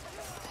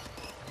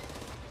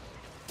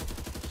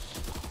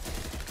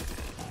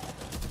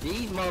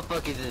 These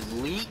motherfuckers is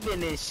leaking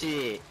this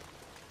shit.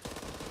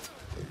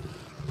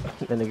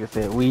 That nigga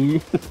said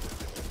we.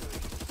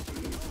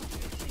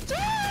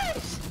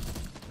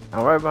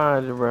 I'm right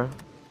behind you, bro.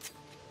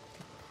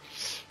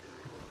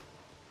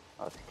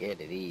 I'm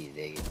scared of these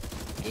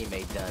niggas. He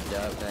made done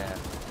job now.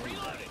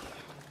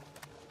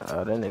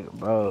 Oh, that nigga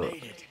bold.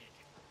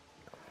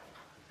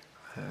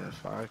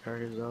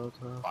 Firecrackers all the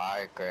time.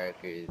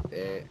 Firecrackers,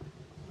 that.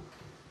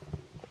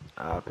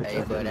 I'll pick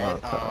Hey, up but this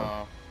that's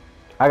motherfucker.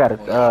 I got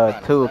when y'all a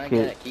find a sun gun,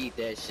 toolkit. keep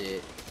that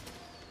shit.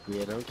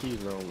 Yeah, don't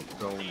keep no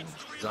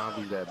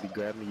zombies that be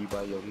grabbing you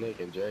by your neck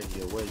and dragging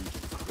you away.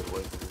 Get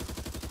away from you.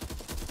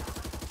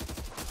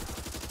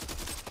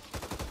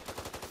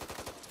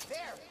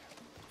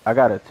 I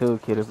got a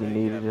toolkit if you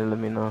need it, just let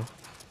me know.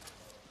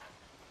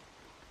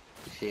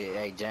 Shit,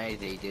 hey James,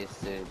 James,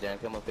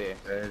 come up here.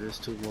 Hey, there's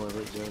two more.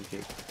 Let's jump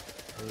it.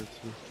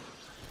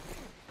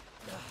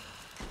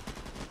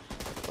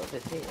 What the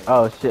hell?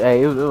 Oh shit,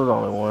 hey, it was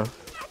only one.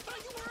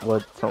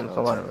 What,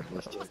 somebody.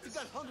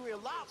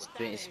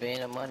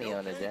 Spend the money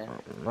on it, James.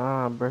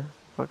 Nah, bro.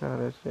 Fuck out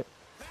of that shit.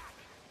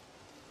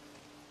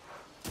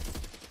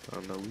 I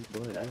don't know, we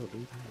blood out,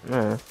 dude.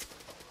 Man.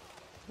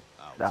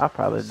 I'll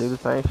probably do the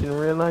same shit in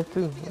real life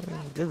too.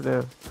 Give it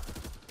them.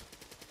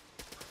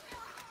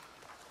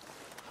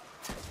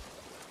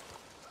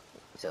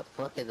 The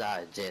fuck is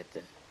our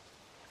objective?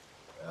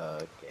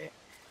 Okay.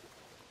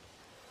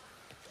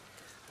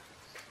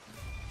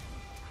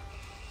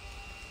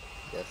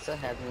 That's so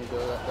happy to go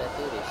up back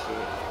through this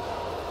shit.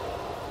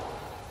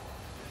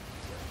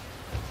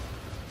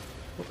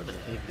 What the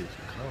heck did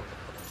you call?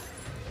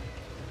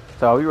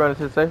 So are we running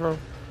to the safe room?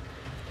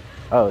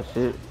 Oh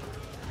shit.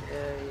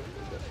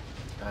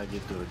 I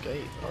get through the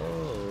gate.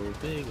 Oh,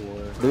 big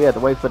one. Do we have to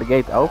wait for the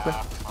gate to open?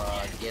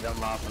 Get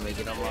them off of me,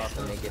 get them off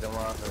of me, get them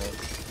off of me.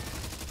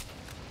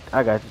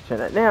 I got you, turn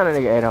that down. That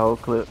nigga ate a whole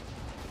clip.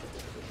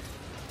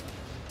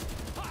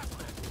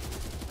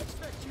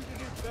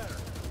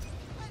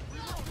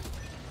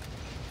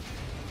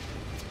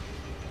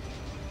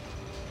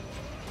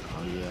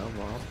 Oh yeah, I'm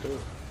off too.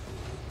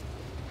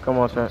 Come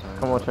on, Trent.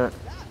 Come on, Trent. Who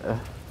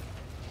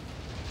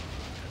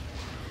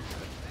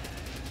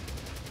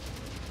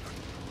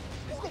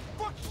the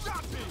fuck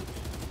shot me?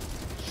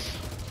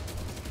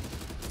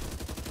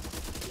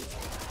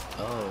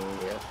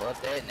 Oh, Yeah,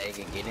 fuck that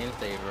nigga, get in the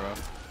safe room.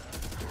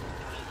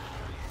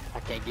 I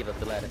can't get up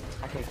the ladder.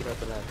 I can't get up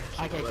the ladder.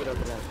 I can't get up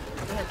the ladder.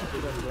 I can't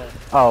get up the ladder.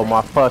 Oh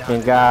my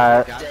fucking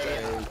god. No,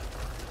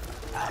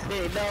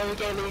 we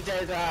can't leave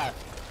James behind.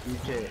 you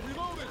can't.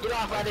 Get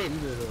off my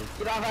nigga.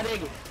 Get off my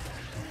nigga.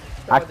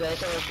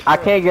 I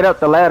can't get up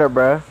the ladder,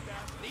 bruh.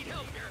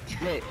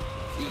 Shit.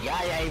 You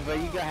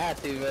gonna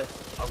have to, man.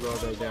 I'm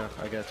going back down.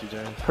 I got you,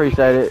 James.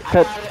 Appreciate it.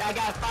 I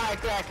got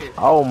firecrackers.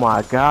 Oh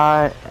my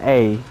god.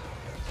 Hey.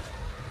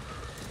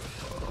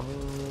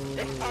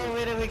 They told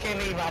me that we can't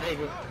leave my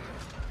nigga.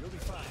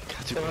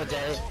 Come on,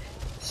 James.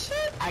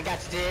 Shit, I got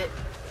you, Jed.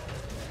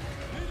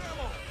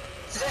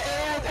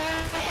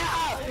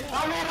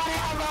 I'm in my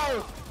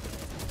elbow.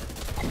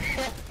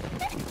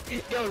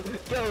 Go.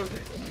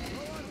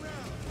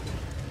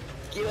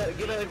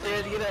 Get up,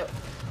 Jed, get up.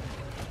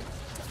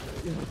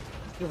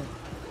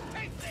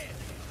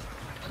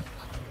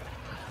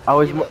 Oh,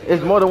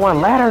 it's more than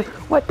one ladder?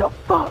 What the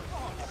fuck?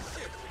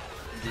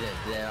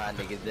 Damn,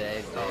 my nigga,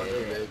 James. Oh,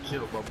 they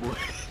killed my boy.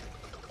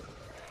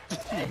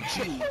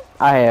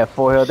 I had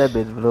 4 health. That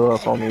bitch blew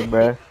up on me,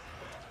 bruh.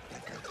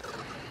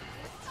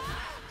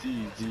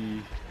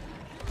 GG.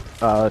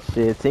 Oh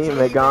shit,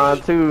 teammate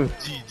gone too.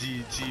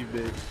 GG,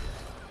 man.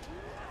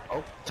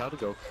 Oh, time to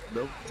go.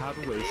 Nope, time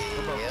to waste.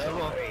 Come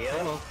on.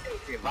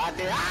 I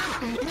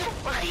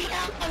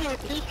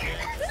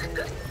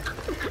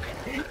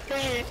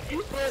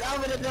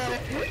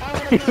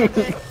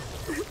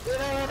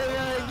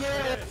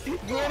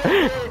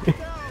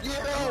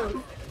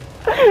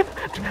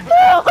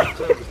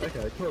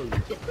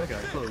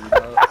got close,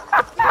 dog.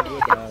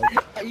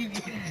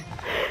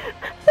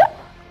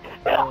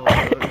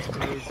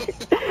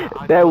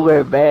 That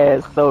went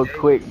bad so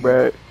quick,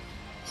 bro.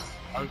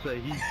 I'm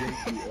saying he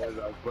dinked me as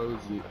I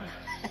closed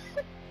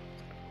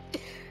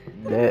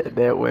it.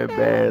 That went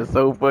bad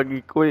so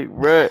fucking quick,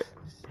 bro.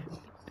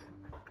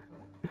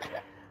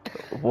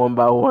 One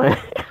by one.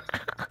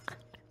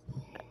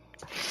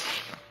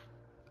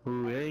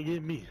 Ooh, it ain't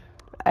getting me.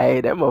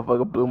 Hey, that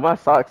motherfucker blew my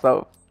socks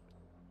off.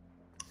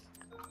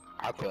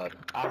 I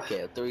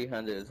killed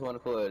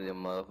 324 of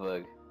them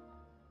motherfuckers.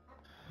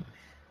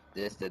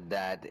 Just to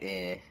die at the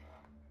end.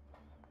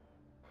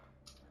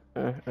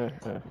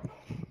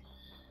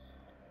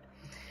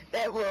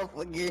 That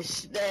motherfucker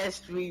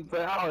snatched me,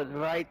 bro. I was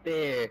right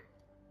there.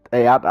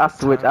 Hey, I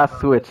switch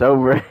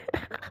over.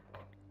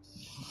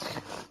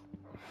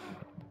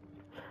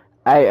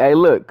 Hey,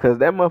 look, cause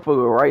that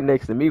motherfucker was right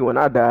next to me when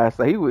I died,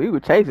 so he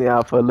was chasing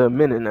out for a little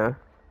minute now.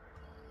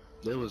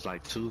 There was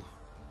like 2.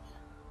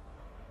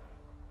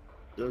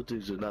 Those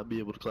things should not be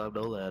able to climb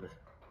no ladder.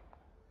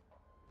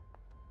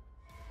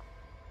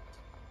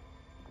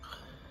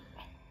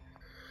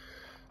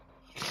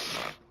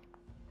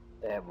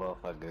 That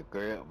motherfucker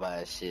grilled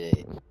my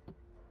shit.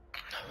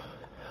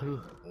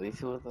 At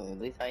least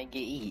I ain't get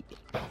eat.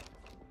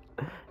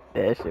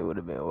 That shit would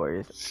have been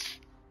worse.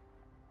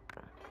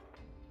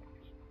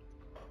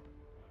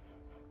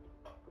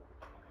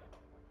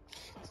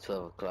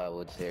 12 o'clock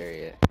with this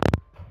area.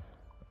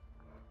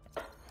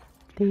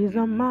 These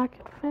are my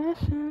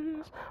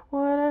confessions.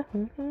 What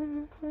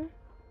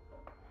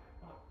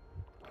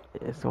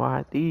it's why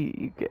I think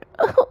you get.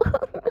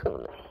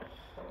 You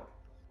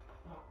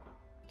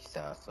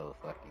sound so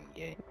fucking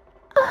gay.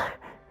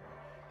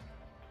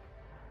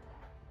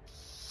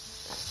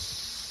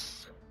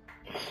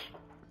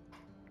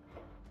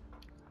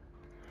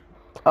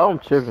 Oh, I'm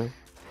tripping.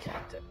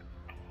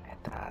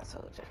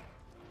 Soldier.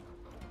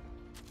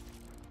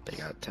 They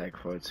got Tech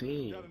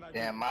 14.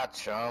 Damn, my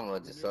trauma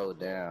was just so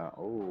down.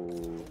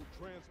 Ooh.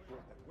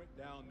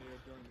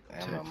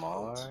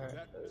 MMR. I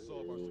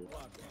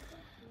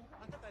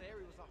thought that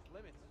area was off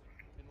limits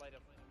in light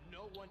of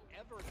no one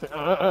ever.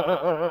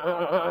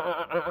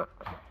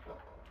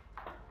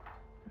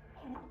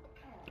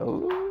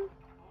 Oh.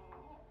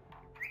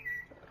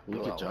 We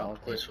could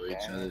drop points for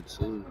each other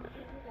too.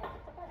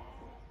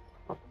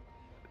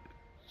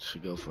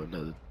 Should go for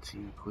another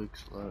team quick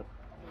slot.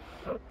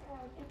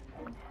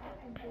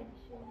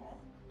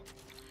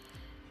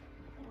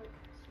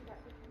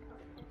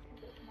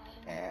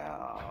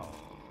 Damn,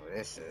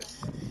 this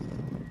is.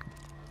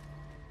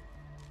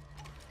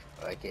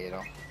 Okay,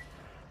 don't.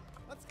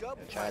 Let's go.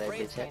 Try that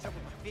bitch out.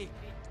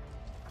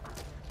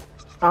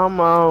 I'm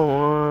on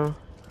one.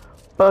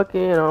 Fuck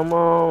it, I'm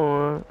on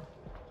one.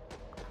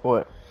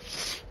 What?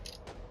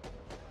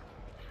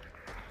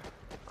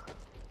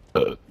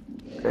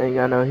 Ain't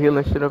got no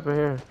healing shit up in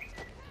here.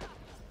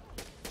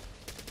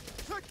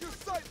 Check your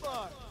sight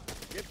line.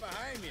 Get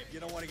behind me if you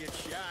don't want to get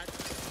shot.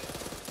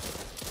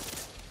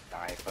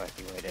 I ain't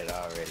fucking with it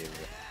already,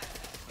 bro.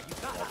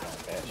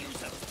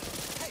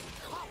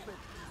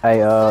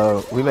 Hey,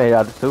 we made it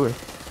out the sewer.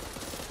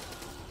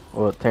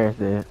 Well, Terrence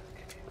did.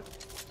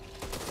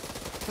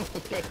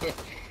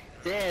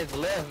 Terrence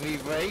left me,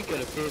 bro. He could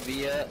have picked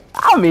me up.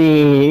 I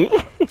mean,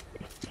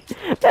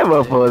 that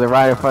motherfucker was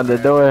right in front of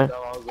the door.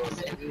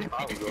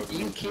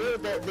 You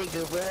killed that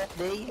nigga,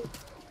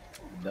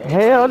 bro.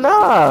 Hell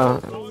no.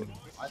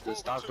 I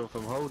just stopped him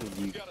from holding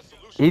you.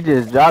 He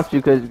just dropped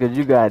you cause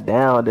you got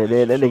down and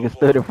then that nigga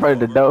stood in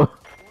front of the door.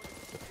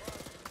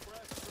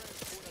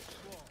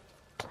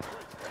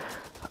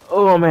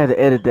 Oh, I'm gonna have to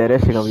edit that.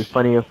 That shit gonna be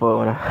funny as fuck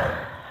when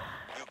I.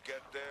 You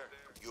get there,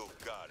 you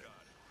got it.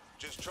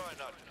 Just try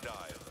not to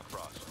die in the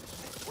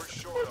process. We're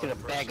short To the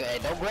on back of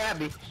it. Don't grab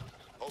me.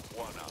 Hope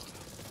one out.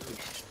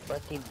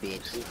 Fucking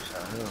bitch.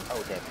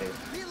 Hold that bitch.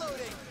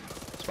 Reloading.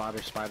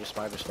 Spider.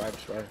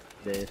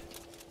 Dead.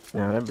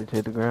 Nah, that bitch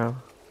hit the ground.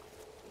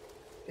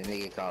 The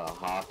nigga called a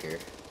hawker.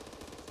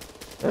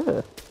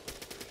 Ugh.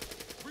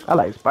 I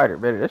like Spider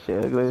better. That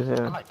shit ugly as I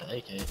hell. like the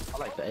AK. I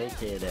like the AK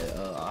that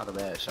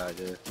automatic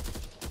shotgun.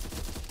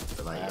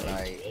 The, like, I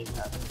AK.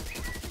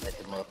 let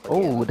the motherfucker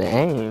Oh, out. the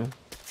aim.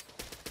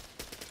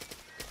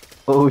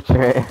 Oh,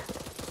 Trent.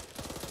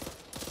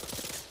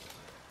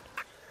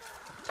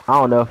 I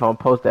don't know if I'm gonna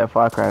post that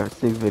Far Cry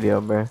 6 video,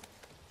 bruh.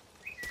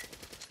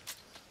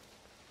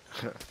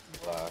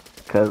 Wow.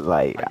 Cause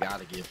like, I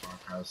gotta get Far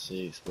Cry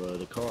 6, bro.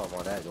 The co-op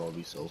on that gonna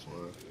be so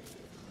fun.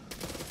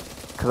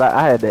 cause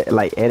I had to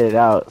like edit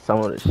out some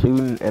of the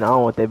shooting, and I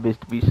don't want that bitch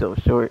to be so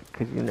short,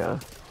 cause you know.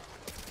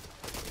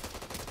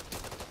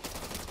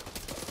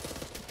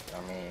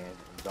 I mean,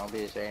 don't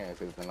be ashamed if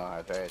people know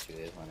how trash you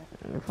is,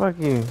 honey. Fuck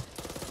you.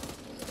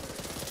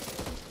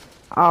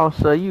 I'll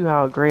show you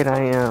how great I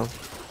am.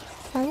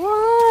 I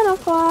wanna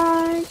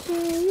fly,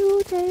 can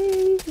you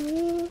take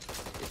me?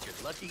 It's your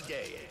lucky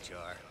day,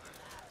 HR.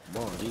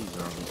 Come on, these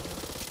zombies.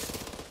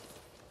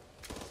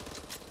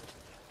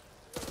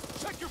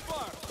 Check your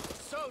fire.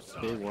 So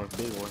sorry. Big one.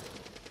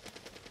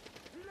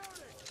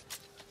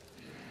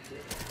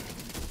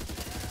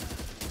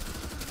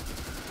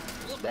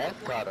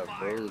 That's called a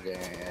bruiser.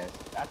 And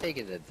I think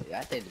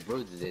the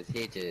bruiser just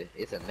hit you.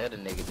 It's another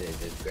nigga that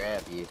just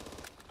grab you.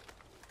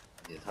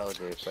 Just hold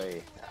your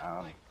face.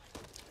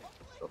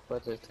 So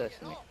fuck just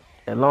touching me.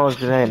 As long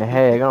as it ain't a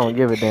hag, I don't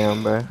give a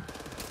damn, bruh.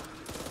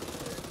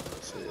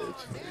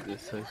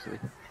 This actually.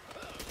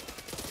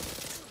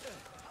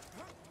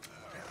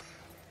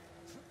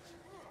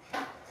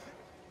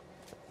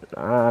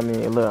 I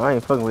mean, look, I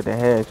ain't fucking with the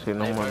hag shit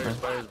no more,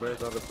 bruh.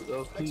 Birds on the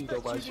please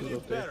nobody shoot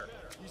up there.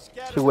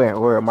 She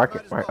where a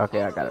market, right?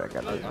 Okay, I got it.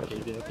 Okay,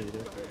 there.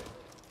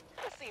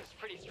 That seems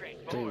pretty I think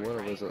straightforward, one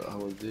of right? us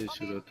always did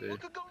shoot up there.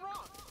 What could go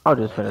wrong? I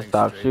was just finna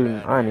stop shooting.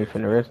 I ain't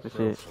even finna rest the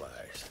shit.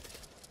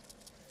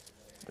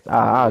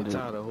 I'll I'm just,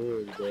 tired of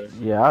hoods, bro.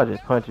 yeah, I'll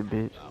just punch a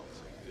bitch.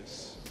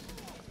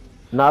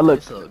 Nah, look,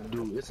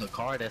 It's a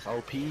car that's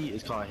OP.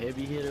 It's called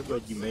Heavy Hitter,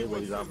 but you may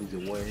way zombies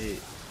in one hit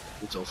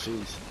with your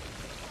fist.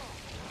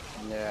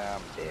 Yeah,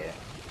 I'm dead.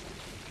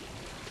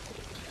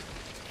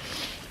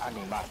 I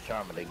need my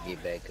trauma to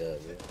get back up.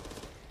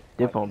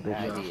 dip on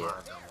bitches. Idea.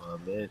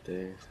 Bad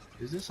thing.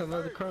 Is this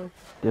another crow?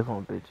 Dip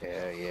on bitches.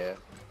 Hell yeah.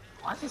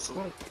 Why is this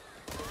like?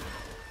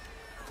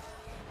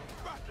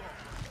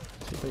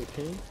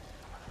 Ping?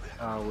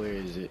 Oh, where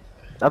is it?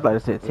 I thought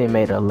it said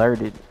teammate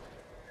alerted.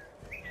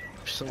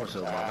 Someone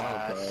said my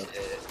Ah, mom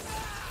shit.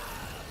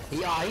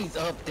 Yeah, he's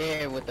up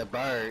there with the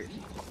bird.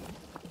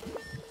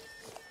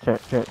 Trent,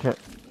 Trent.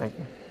 Thank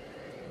you.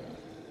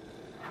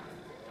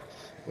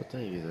 What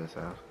day is this,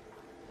 Al?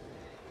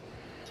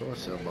 So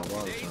what's up, my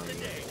wallet time?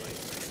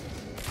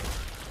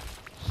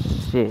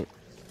 Shit.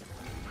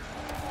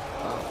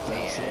 Oh,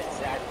 man.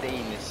 I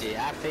seen this shit. I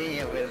seen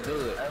him with do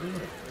it. Don't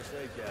it.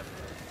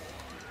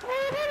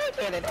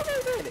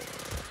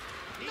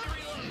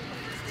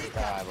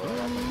 Alright, bro.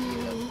 I'm gonna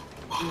get up.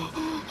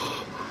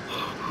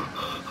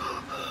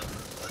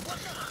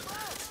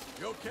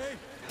 You okay?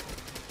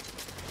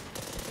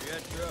 You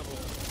got trouble.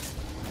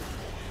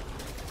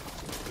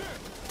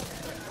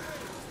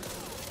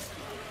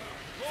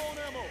 Low on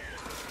ammo.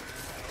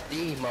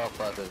 These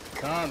motherfuckers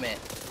coming.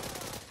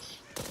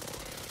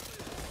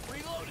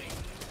 Reloading.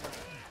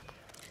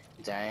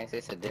 James,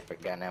 it's a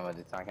different gun ammo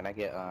this time. Can I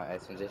get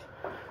SMG?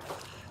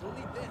 We'll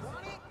need this.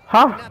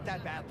 Huh? Not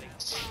that badly.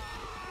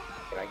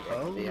 Can I get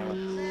SMG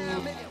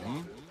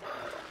ammo?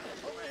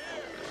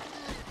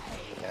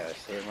 Oh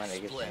shit, my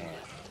nigga's saying.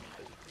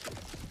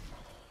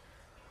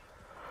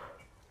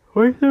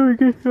 Wait till we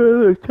get to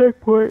the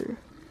checkpoint.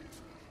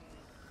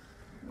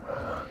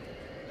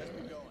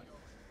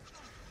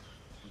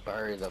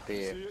 Birds up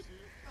here.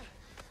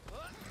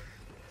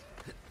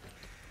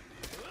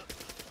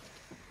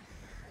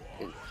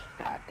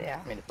 God damn,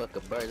 how many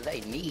fucking birds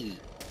they need?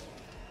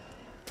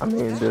 I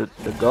mean, the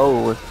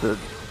goal was to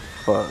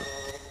fuck.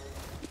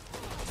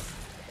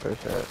 For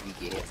sure. You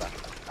get hit by.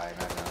 Alright,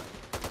 no.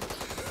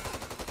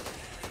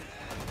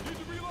 Need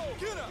to reload.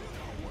 Get up.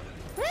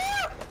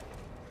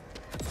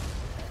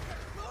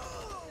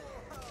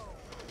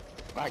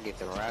 If I get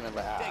to running,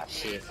 but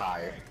shit,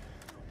 fire.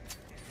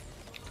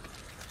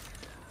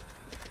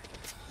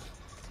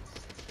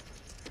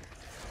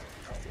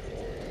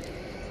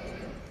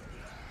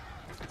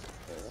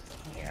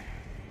 Here.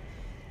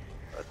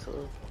 A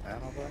tool?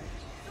 Ammo, bro?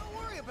 Don't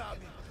worry about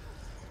me.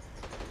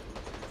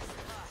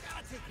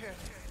 I'll take care of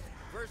it.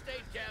 First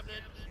aid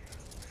cabinet.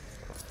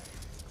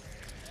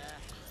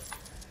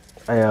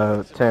 Hey,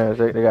 Terrence,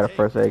 they got a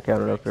first aid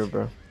cabinet up here,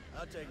 bro.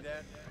 I'll take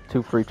that.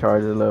 2 free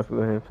charges left. Go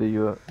ahead and fill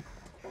you up.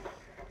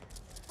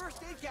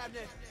 First aid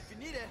cabinet, if you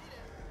need it.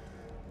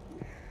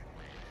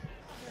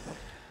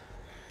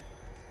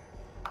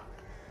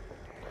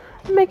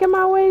 Making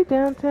my way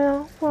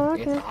downtown.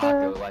 Walking It's a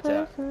hawker, watch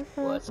out.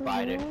 What,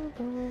 spider?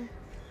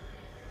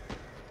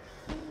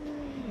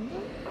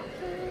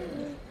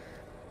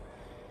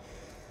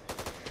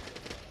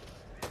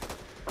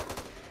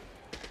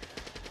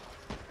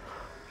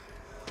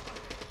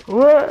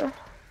 What?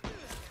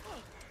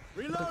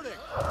 Reloading.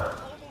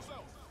 Almost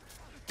out.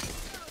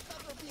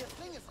 That'll be a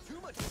thing if too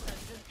much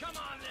attention. Come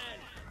on then.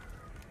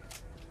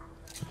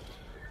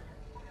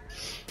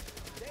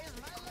 Today's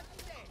my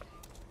lucky day.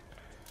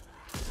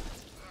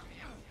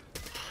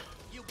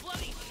 You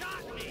bloody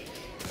shot me.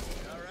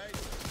 All right.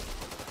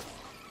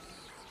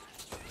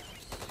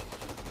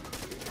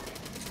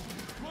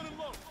 Running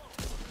low.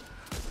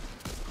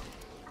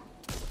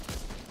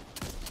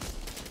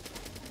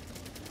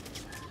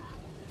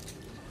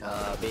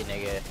 Big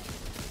nigga.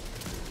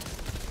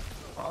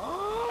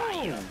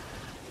 Oh!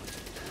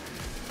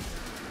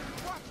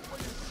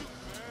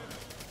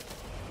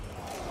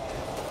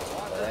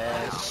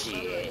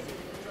 Shit.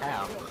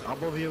 Ow.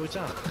 I'm over here with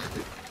y'all.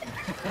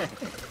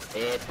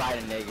 Yeah,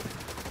 spider nigga.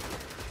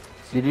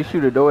 Did you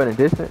shoot a door in the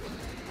distance?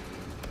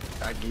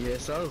 I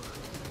guess so.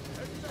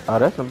 Oh,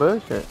 that's some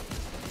bullshit.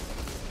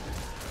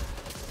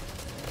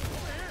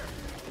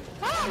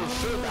 Oh,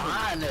 shit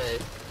behind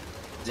us.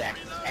 Jack,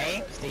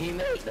 ain't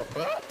teammate, the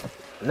fuck?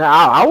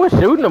 Nah, I was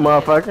shooting the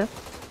motherfucker.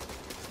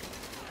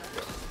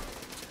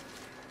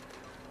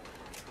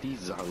 These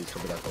zombies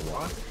coming out the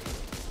water.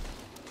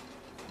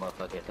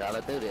 Motherfucking Call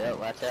of Duty,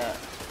 watch out.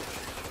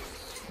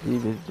 He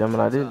just jumping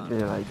like this,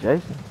 bitch, like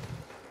Jason.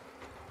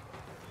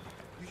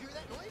 You hear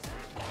that noise?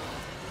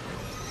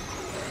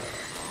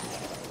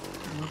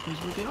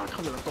 They are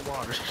coming out the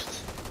water.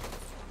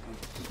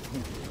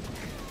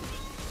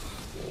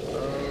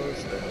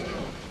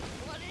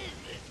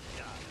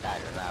 I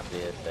do not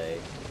feel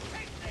safe.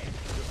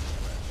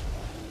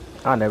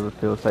 I never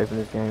feel safe in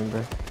this game,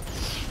 bro.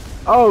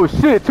 Oh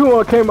shit, 2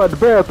 on came out the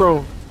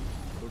bathroom.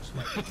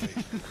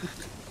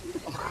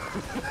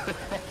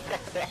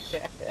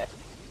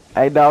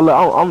 Hey dog,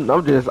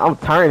 look, I'm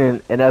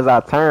turning, and as I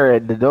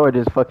turn, the door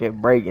just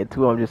fucking break, and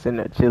 2 of them just sitting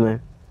there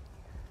chilling.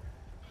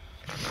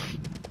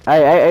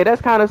 Hey,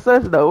 that's kind of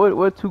sus though.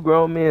 What 2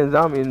 grown men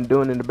zombies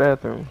doing in the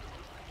bathroom?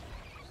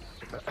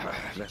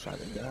 That's how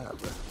they die,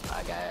 bro.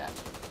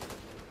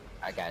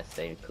 I got the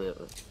same clip.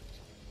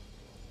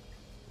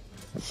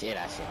 Shit,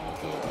 I shouldn't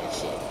have did that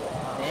shit.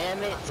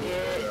 Damn it,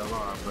 Ted.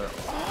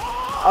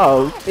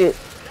 Oh shit.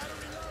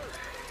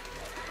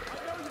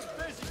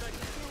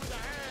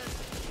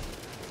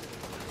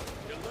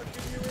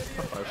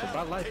 It's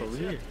about life over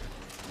here.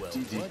 Well,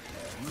 GG. what?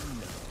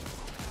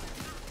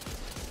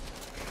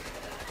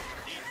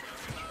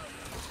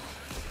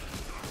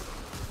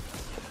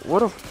 Where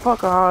the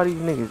fuck are all these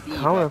niggas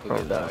coming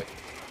from, dog?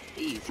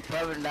 He's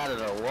coming out of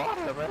the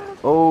water, bro.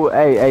 Oh,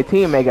 hey,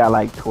 teammate got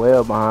like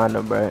 12 behind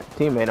him, bro.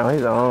 Teammate on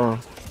his own.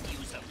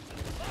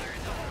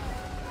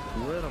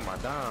 What am I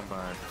dying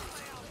by?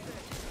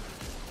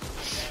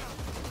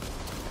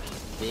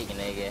 Big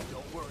nigga.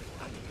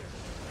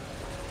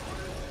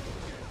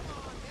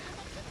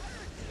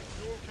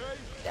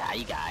 Yeah,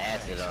 you got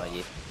acid on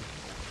you.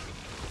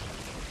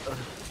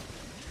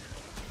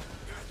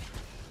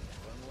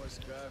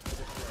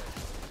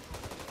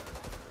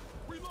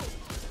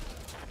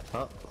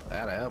 Oh,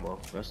 out of ammo.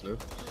 That's new.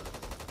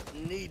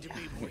 Need to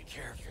be more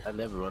careful. I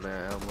never run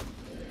out of ammo.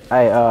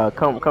 Hey,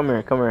 come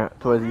here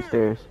towards these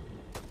stairs.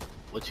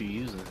 What you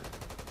using?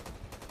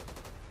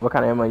 What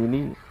kind of ammo you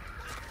need?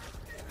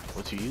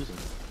 What you using?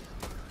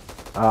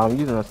 I'm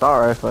using a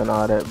assault rifle and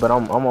all that, but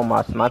I'm on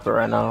my sniper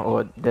right now,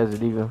 or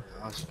Desert Eagle.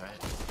 That's right.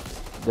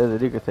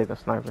 Desert Eagle take a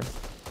sniper.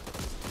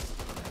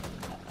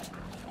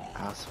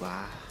 I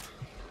spy.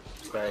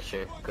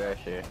 Crusher.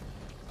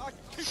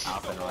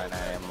 I'm finna run out of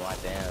ammo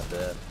like damn,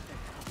 dude.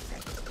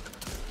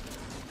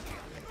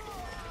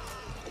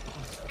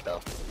 The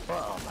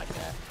fuck? Oh my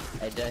god.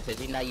 Hey, John said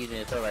you not using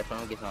the assault rifle.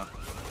 I'm gonna get some.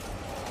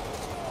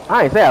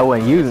 I ain't say I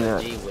wasn't using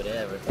SMG, it.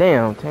 whatever.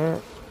 Damn,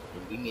 Tant.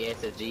 You can get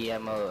SMG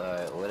ammo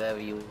or whatever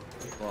you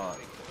want.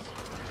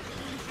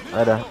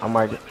 Later, I'm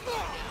right there.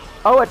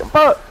 Oh, what the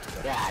fuck?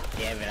 God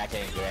damn it, I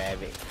couldn't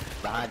grab it.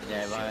 Behind you,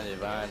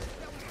 behind you.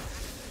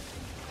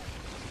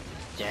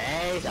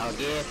 James, don't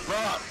get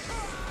fucked.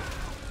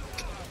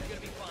 You're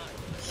gonna be fine.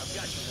 I've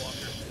got you,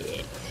 Walker.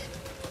 Shit.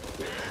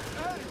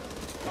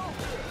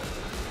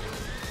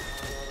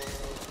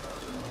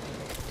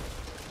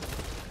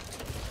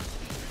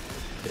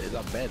 It's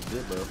not bad,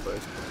 good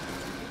motherfucker.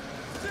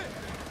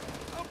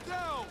 I'm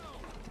down.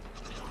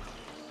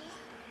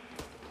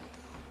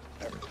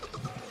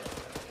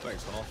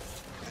 Thanks, Hall.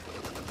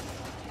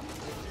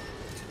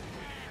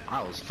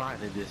 I was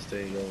fighting this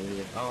thing over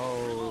here.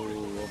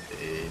 Oh,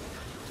 okay.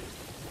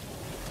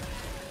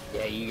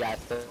 Yeah, you got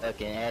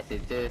stuck in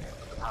acid too.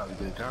 That was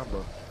a good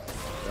combo.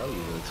 That was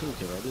good too,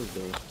 can I do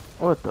this?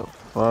 What the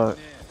fuck?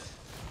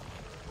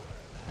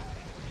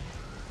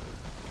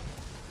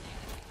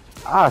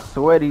 I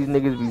swear these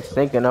niggas be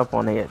syncing up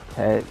on their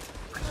attack.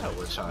 I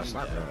was trying to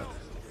slap that.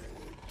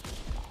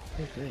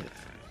 What's that?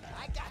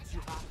 I got you,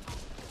 Hop.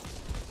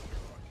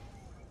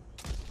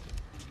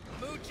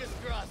 Muchas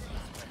gracias,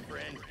 my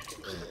friend.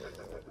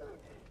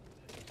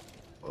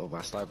 Oh,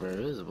 my sniper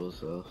invisible,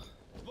 so.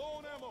 Low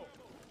on ammo.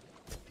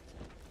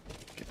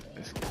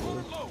 That's cool.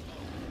 Low.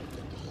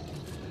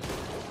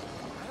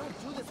 I don't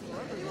do this for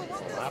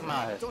everyone. I'm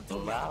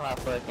not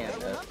fucking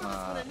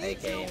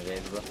AK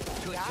invisible.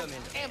 Good, come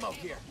in. Ammo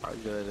here. I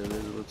got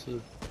invisible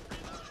too.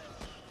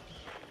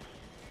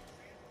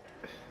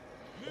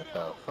 What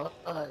the fuck?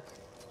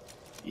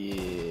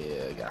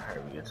 Yeah, I got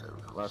hurt again too.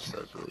 My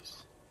stuff, please.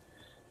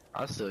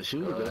 I still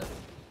shoot it.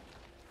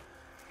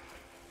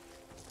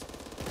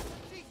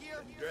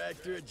 Dragged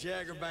through a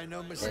Jagger by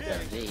no mistake.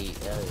 SMG,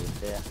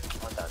 yeah. I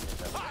thought this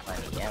was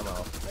plenty ammo. I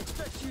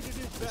expect you to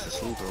do It's a better.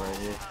 sleeper right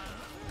here.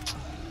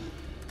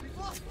 We've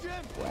lost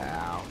Jim.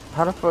 Wow.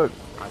 How the fuck?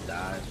 I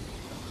died.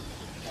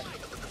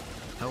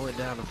 I went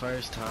down the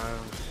first time.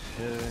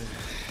 Yeah.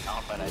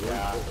 I'm finna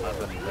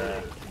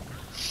die.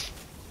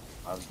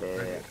 I'm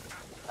dead.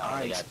 I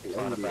only got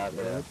 25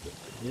 there.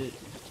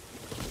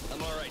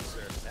 I'm alright,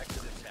 sir. Back to the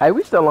town. Hey,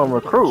 we still on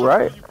recruit,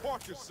 right? You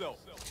park yourself.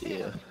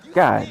 Yeah.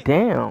 God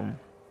damn.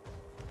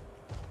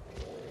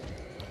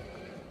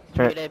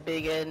 Look at that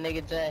big ass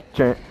nigga, Jay.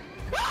 Trent.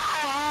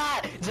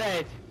 Ah!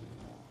 Jay!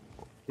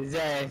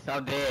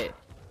 I'm dead. You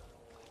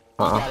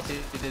gotta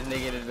shoot this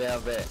nigga in the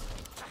damn back.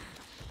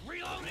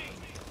 Reloading!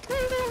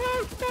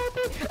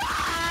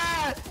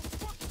 Ah!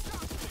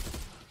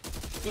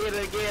 Get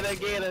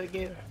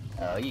her.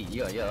 Oh,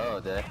 you on your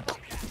own, Jay.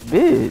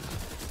 Bitch.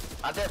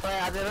 I just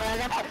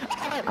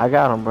I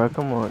got him, bro.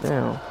 Come on,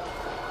 damn.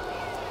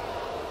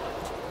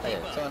 Hey,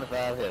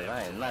 25 hits.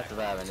 I ain't not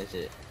surviving this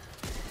shit.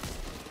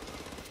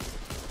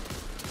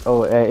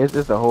 Oh, hey, it's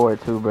just a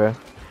horde too, bro.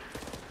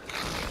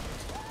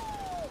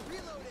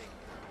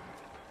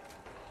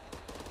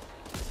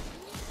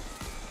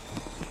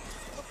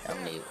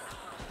 I'm new.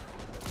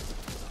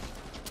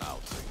 I'll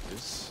take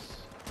this.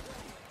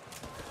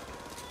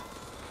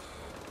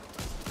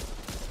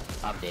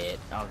 I'm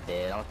dead. I'm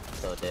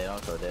so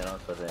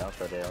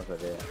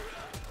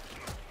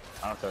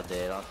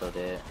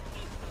dead.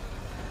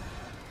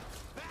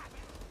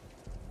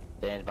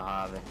 Dan's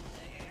behind me.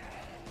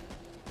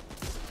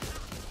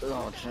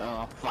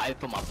 I'm fighting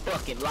for my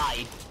fucking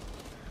life.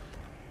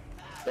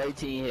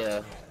 13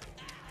 here.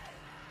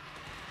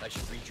 I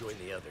should rejoin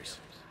the others.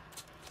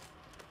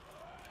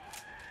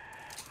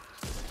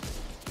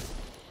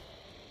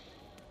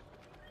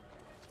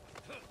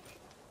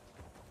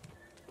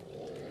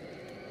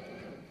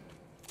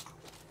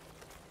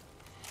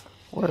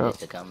 What up?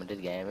 To come in this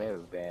game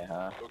everywhere,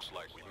 huh? Looks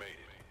like we made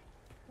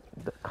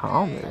it. The I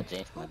comment.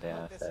 jinxed my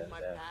damn This self. in my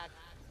pack.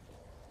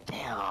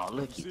 Damn,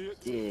 look See at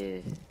it?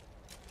 this.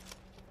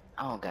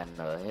 I don't got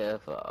no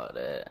help for all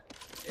that.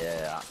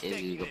 Yeah, it's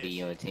either gonna be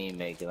you and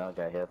teammate, cause I don't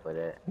got help for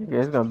that. Yeah,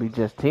 it's gonna be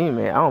just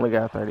teammate. I only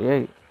got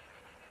 38.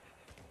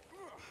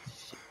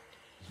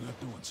 Not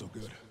doing so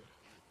good.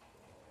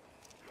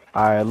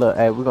 Alright, look,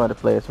 hey, we're going to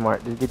play it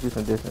smart. Just get you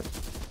some distance.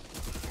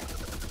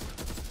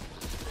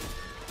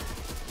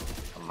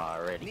 I'm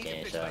already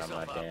getting shot on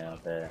my damn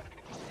head.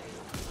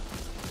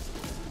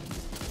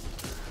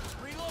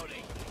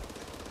 Reloading.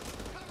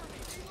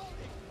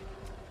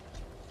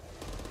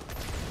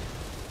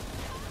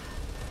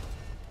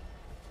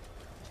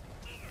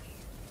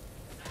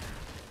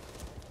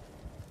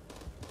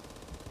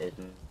 It's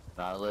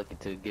not looking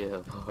too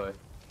good, boy.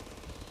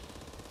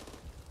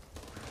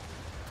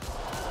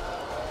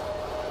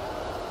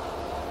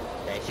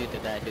 Hey, shoot the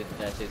guy, shoot the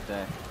guy, shoot the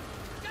guy.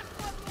 Just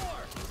one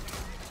more.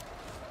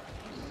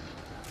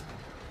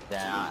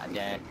 Down,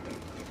 yeah,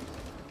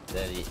 it's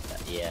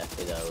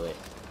over with.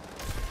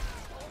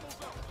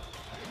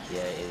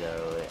 Yeah, it's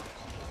over with.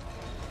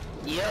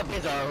 Yep,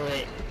 it's over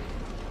with.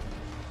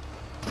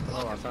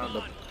 Oh, I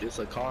found it's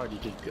a card you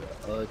can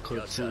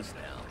clip Just two us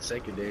now.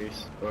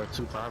 secondaries or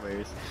two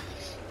primaries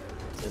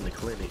in the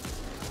clinic.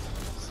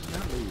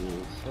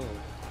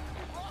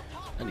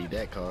 I need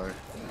that card.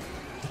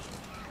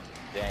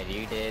 Yeah,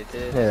 you did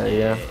too? Yeah,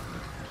 yeah.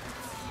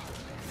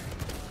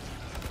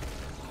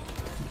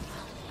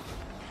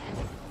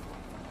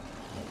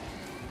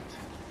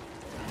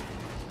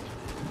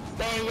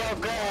 Bang your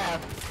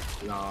grab!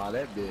 Nah,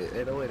 that bit.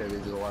 Ain't no way that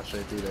bitch gonna walk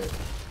straight through that.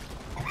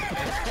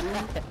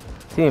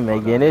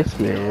 Teammate getting this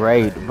shit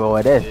right,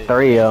 boy. That's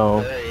 3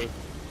 on. Hey,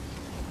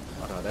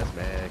 Oh no, that's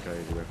mad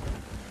crazy, bro.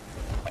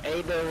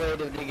 ain't no way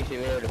them niggas should be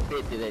able to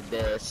fit to that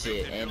damn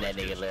shit and that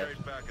nigga left.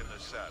 Straight back in the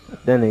saddle.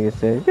 That nigga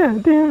said, yeah,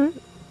 damn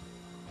it.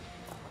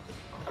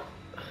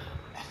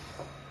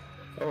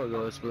 I wanna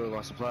go explore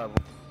my supply room.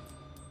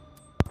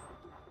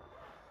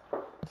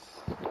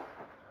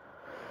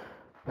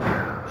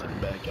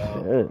 Back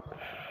out.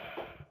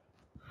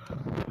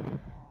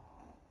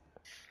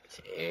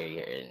 Shit.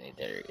 Here, in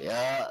the dirt.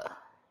 Yeah.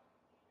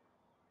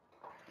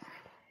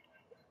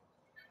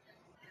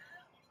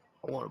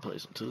 I wanna play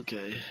some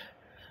 2K.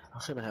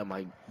 I'm finna have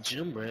my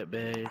gym rat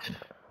badge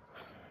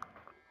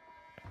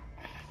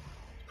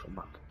for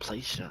my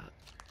play shot.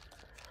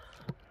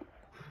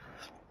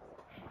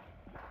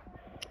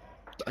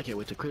 I can't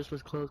wait till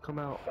Christmas clothes come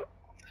out.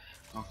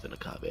 I'm finna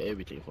copy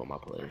everything for my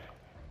player.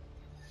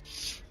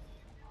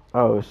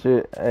 Oh,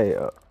 shit. Hey,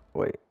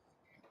 wait.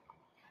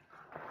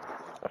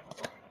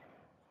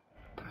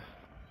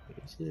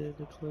 Is it in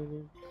the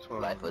clinic?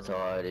 Life was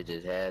hard, it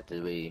just had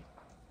to be.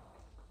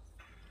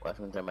 Watch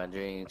me turn my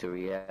dream to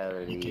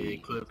reality. You can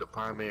equip the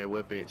primary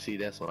weapon. See,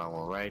 that's what I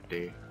want right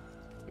there.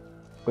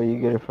 Where you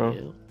get it from?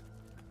 Yeah.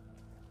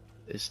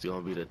 It's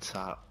gonna be the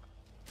top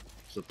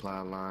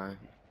supply line.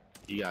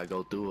 You gotta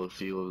go through a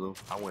few of them.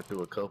 I went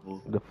through a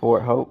couple. The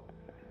Fort Hope.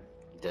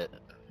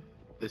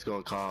 It's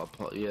gonna call,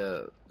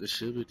 yeah, this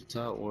should be the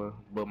top one.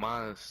 But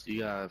mine's,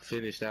 you gotta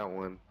finish that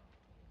one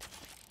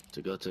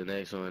to go to the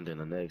next one, then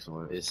the next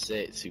one. It's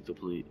set to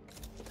complete.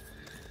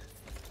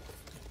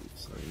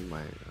 So you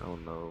might, I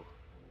don't know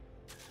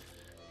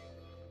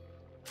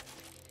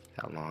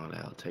how long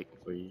that'll take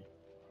for you.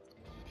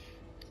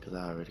 Cause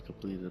I already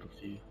completed a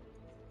few.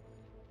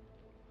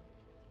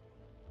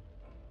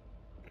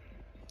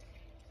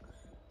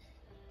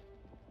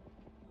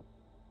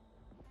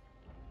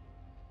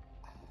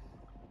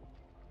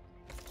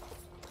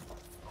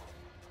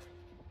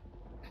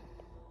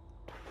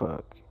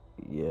 Fuck.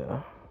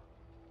 Yeah.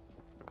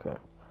 Okay.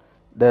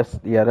 That's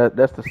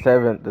that's the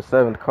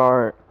seventh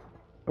card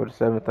or the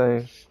 7th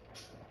thing.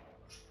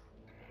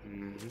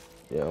 Mm-hmm.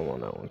 Yeah, I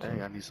want that one Dang,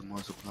 too. I need some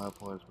more supply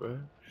points, bro.